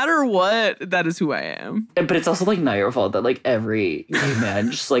 No matter what, that is who I am. But it's also like not your fault that like every gay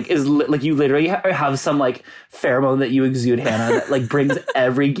man just like is like you literally have some like pheromone that you exude, Hannah, that like brings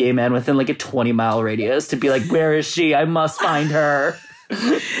every gay man within like a 20-mile radius to be like, where is she? I must find her.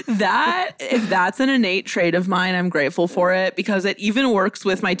 That, if that's an innate trait of mine, I'm grateful for it, because it even works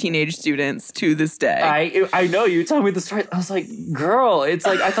with my teenage students to this day. I know, you told me the story. I was like, girl, it's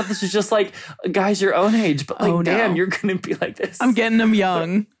like I thought this was just like guys your own age, but like damn, you're gonna be like this. I'm getting them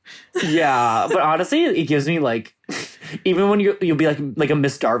young. Yeah, but honestly, it gives me like, even when you'll be like a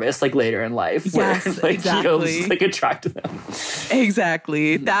Miss Darvis like later in life, where like you'll just like attract them.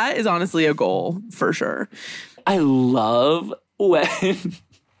 Exactly. That is honestly a goal for sure. I love when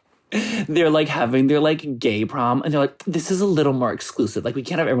they're like having their like gay prom and they're like, this is a little more exclusive. Like we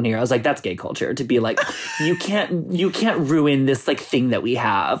can't have everyone here. I was like, that's gay culture to be like, you can't ruin this like thing that we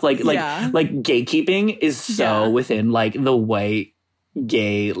have. Like gatekeeping is so within like the white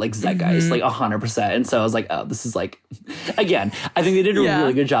gay like zeitgeist, like 100%. And so I was like, oh, this is like, again, I think they did a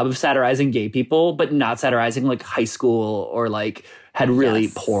really good job of satirizing gay people, but not satirizing like high school or like had really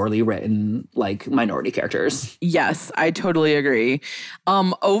poorly written like minority characters. Yes, I totally agree.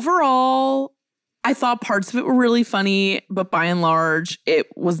 Overall, I thought parts of it were really funny, but by and large, it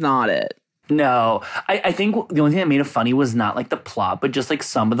was not it. No, I think the only thing that made it funny was not like the plot, but just like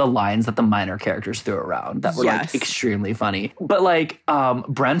some of the lines that the minor characters threw around that were like extremely funny. But like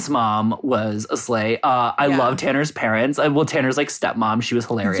Brent's mom was a slay. I love Tanner's parents. Well, Tanner's like stepmom, she was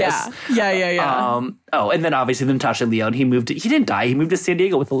hilarious. Yeah. And then obviously Natasha Lyonne, he didn't die. He moved to San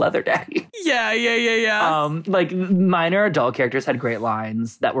Diego with a leather daddy. Yeah. Like minor adult characters had great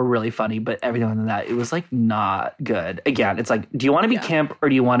lines that were really funny, but everything other than that, it was like not good. Again, it's like, do you want to be camp or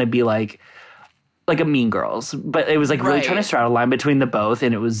do you want to be like a Mean Girls? But it was like really trying to straddle a line between the both,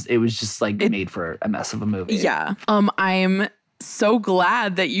 and it was just like made for a mess of a movie. Yeah. I'm so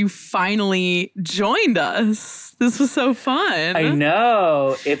glad that you finally joined us. This was so fun. I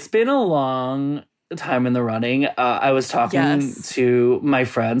know. It's been a long time in the running. I was talking to my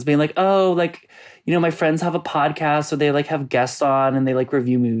friends being like, oh, like, you know, my friends have a podcast, so they like have guests on and they like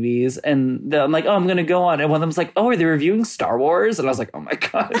review movies. And I'm like, oh, I'm going to go on. And one of them's like, oh, are they reviewing Star Wars? And I was like, oh my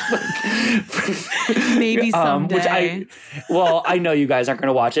God. Maybe someday. I know you guys aren't going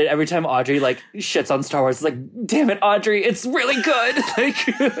to watch it. Every time Audrey like shits on Star Wars, it's like, damn it, Audrey, it's really good. Like,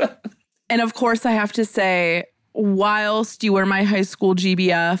 and of course I have to say, whilst you were my high school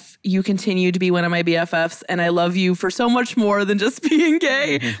GBF, you continue to be one of my BFFs, and I love you for so much more than just being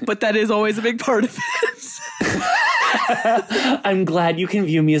gay, but that is always a big part of it. I'm glad you can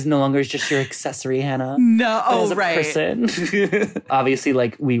view me as no longer as just your accessory, Hannah. No, as a person. Obviously,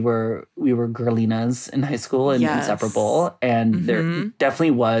 like we were girlinas in high school and inseparable, and there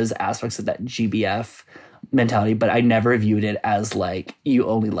definitely was aspects of that GBF mentality, but I never viewed it as like you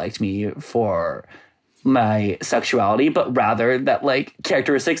only liked me for my sexuality, but rather that like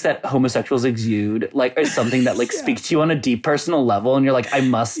characteristics that homosexuals exude like is something that like speaks to you on a deep personal level, and you're like, I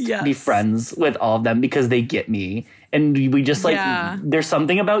must be friends with all of them because they get me. And we just like there's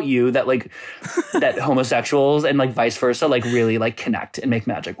something about you that like that homosexuals and like vice versa like really like connect and make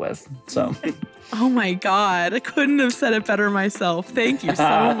magic with. So oh my God, I couldn't have said it better myself. Thank you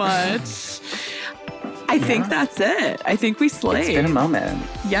so much. I think that's it. I think we slayed. It's been a moment.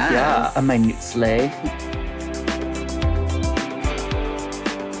 Yes. Yeah, a minute slay.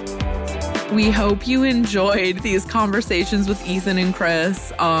 We hope you enjoyed these conversations with Ethan and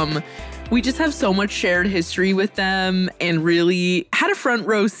Chris. We just have so much shared history with them and really had a front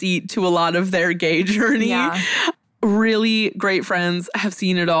row seat to a lot of their gay journey. Yeah. Really great friends, have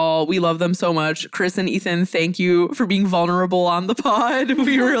seen it all. We love them so much. Chris and Ethan, thank you for being vulnerable on the pod.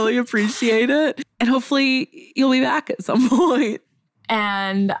 We really appreciate it. And hopefully you'll be back at some point.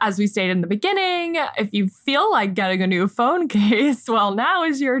 And as we stated in the beginning, if you feel like getting a new phone case, well, now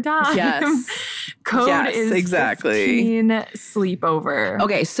is your time. Yes. Code is exactly 15 sleepover.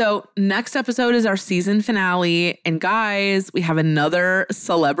 Okay, so next episode is our season finale. And guys, we have another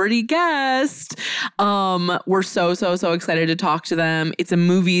celebrity guest. We're so excited to talk to them. It's a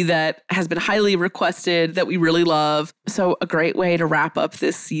movie that has been highly requested that we really love. So a great way to wrap up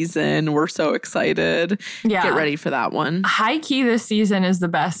this season. We're so excited. Yeah. Get ready for that one. High key, this season is the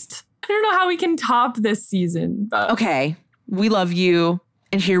best. I don't know how we can top this season, but okay. We love you.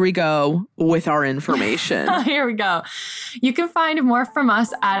 And here we go with our information. Here we go. You can find more from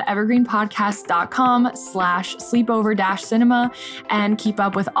us at evergreenpodcast.com/sleepover-cinema and keep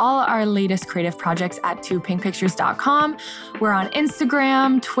up with all our latest creative projects at 2pinkpictures.com. We're on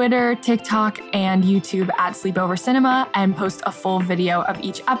Instagram, Twitter, TikTok, and YouTube at Sleepover Cinema and post a full video of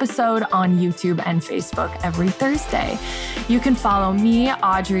each episode on YouTube and Facebook every Thursday. You can follow me,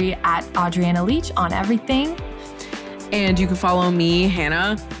 Audrey, at Audriana Leach on everything. And you can follow me,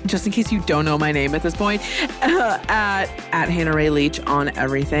 Hannah, just in case you don't know my name at this point, at Hannah Ray Leach on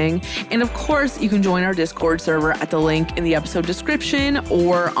everything. And of course, you can join our Discord server at the link in the episode description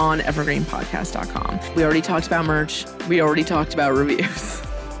or on evergreenpodcast.com. We already talked about merch. We already talked about reviews.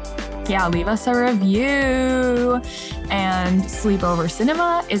 Yeah, leave us a review. And Sleepover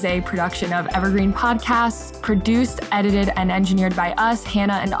Cinema is a production of Evergreen Podcasts, produced, edited, and engineered by us,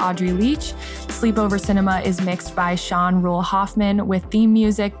 Hannah and Audrey Leach. Sleepover Cinema is mixed by Sean Rule Hoffman with theme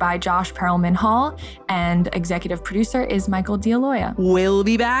music by Josh Perelman Hall, and executive producer is Michael D'Aloia. We'll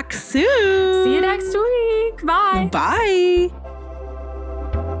be back soon. See you next week. Bye. Bye.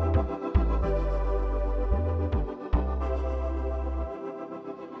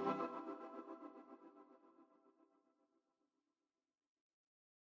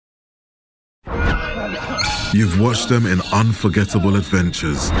 You've watched them in unforgettable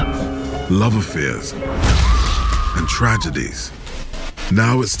adventures, love affairs, and tragedies.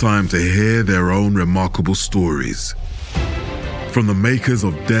 Now it's time to hear their own remarkable stories. From the makers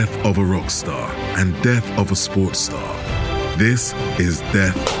of Death of a Rock Star and Death of a Sports Star, this is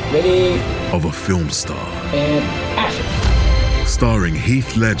Death of a Film Star. And action. Starring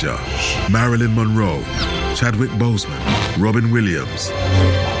Heath Ledger, Marilyn Monroe, Chadwick Boseman, Robin Williams,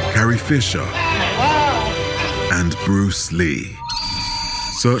 Carrie Fisher, and Bruce Lee.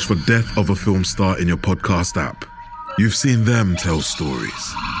 Search for Death of a Film Star in your podcast app. You've seen them tell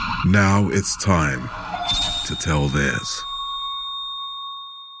stories. Now it's time to tell theirs.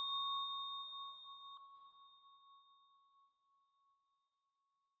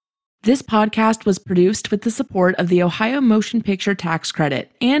 This podcast was produced with the support of the Ohio Motion Picture Tax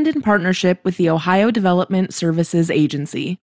Credit and in partnership with the Ohio Development Services Agency.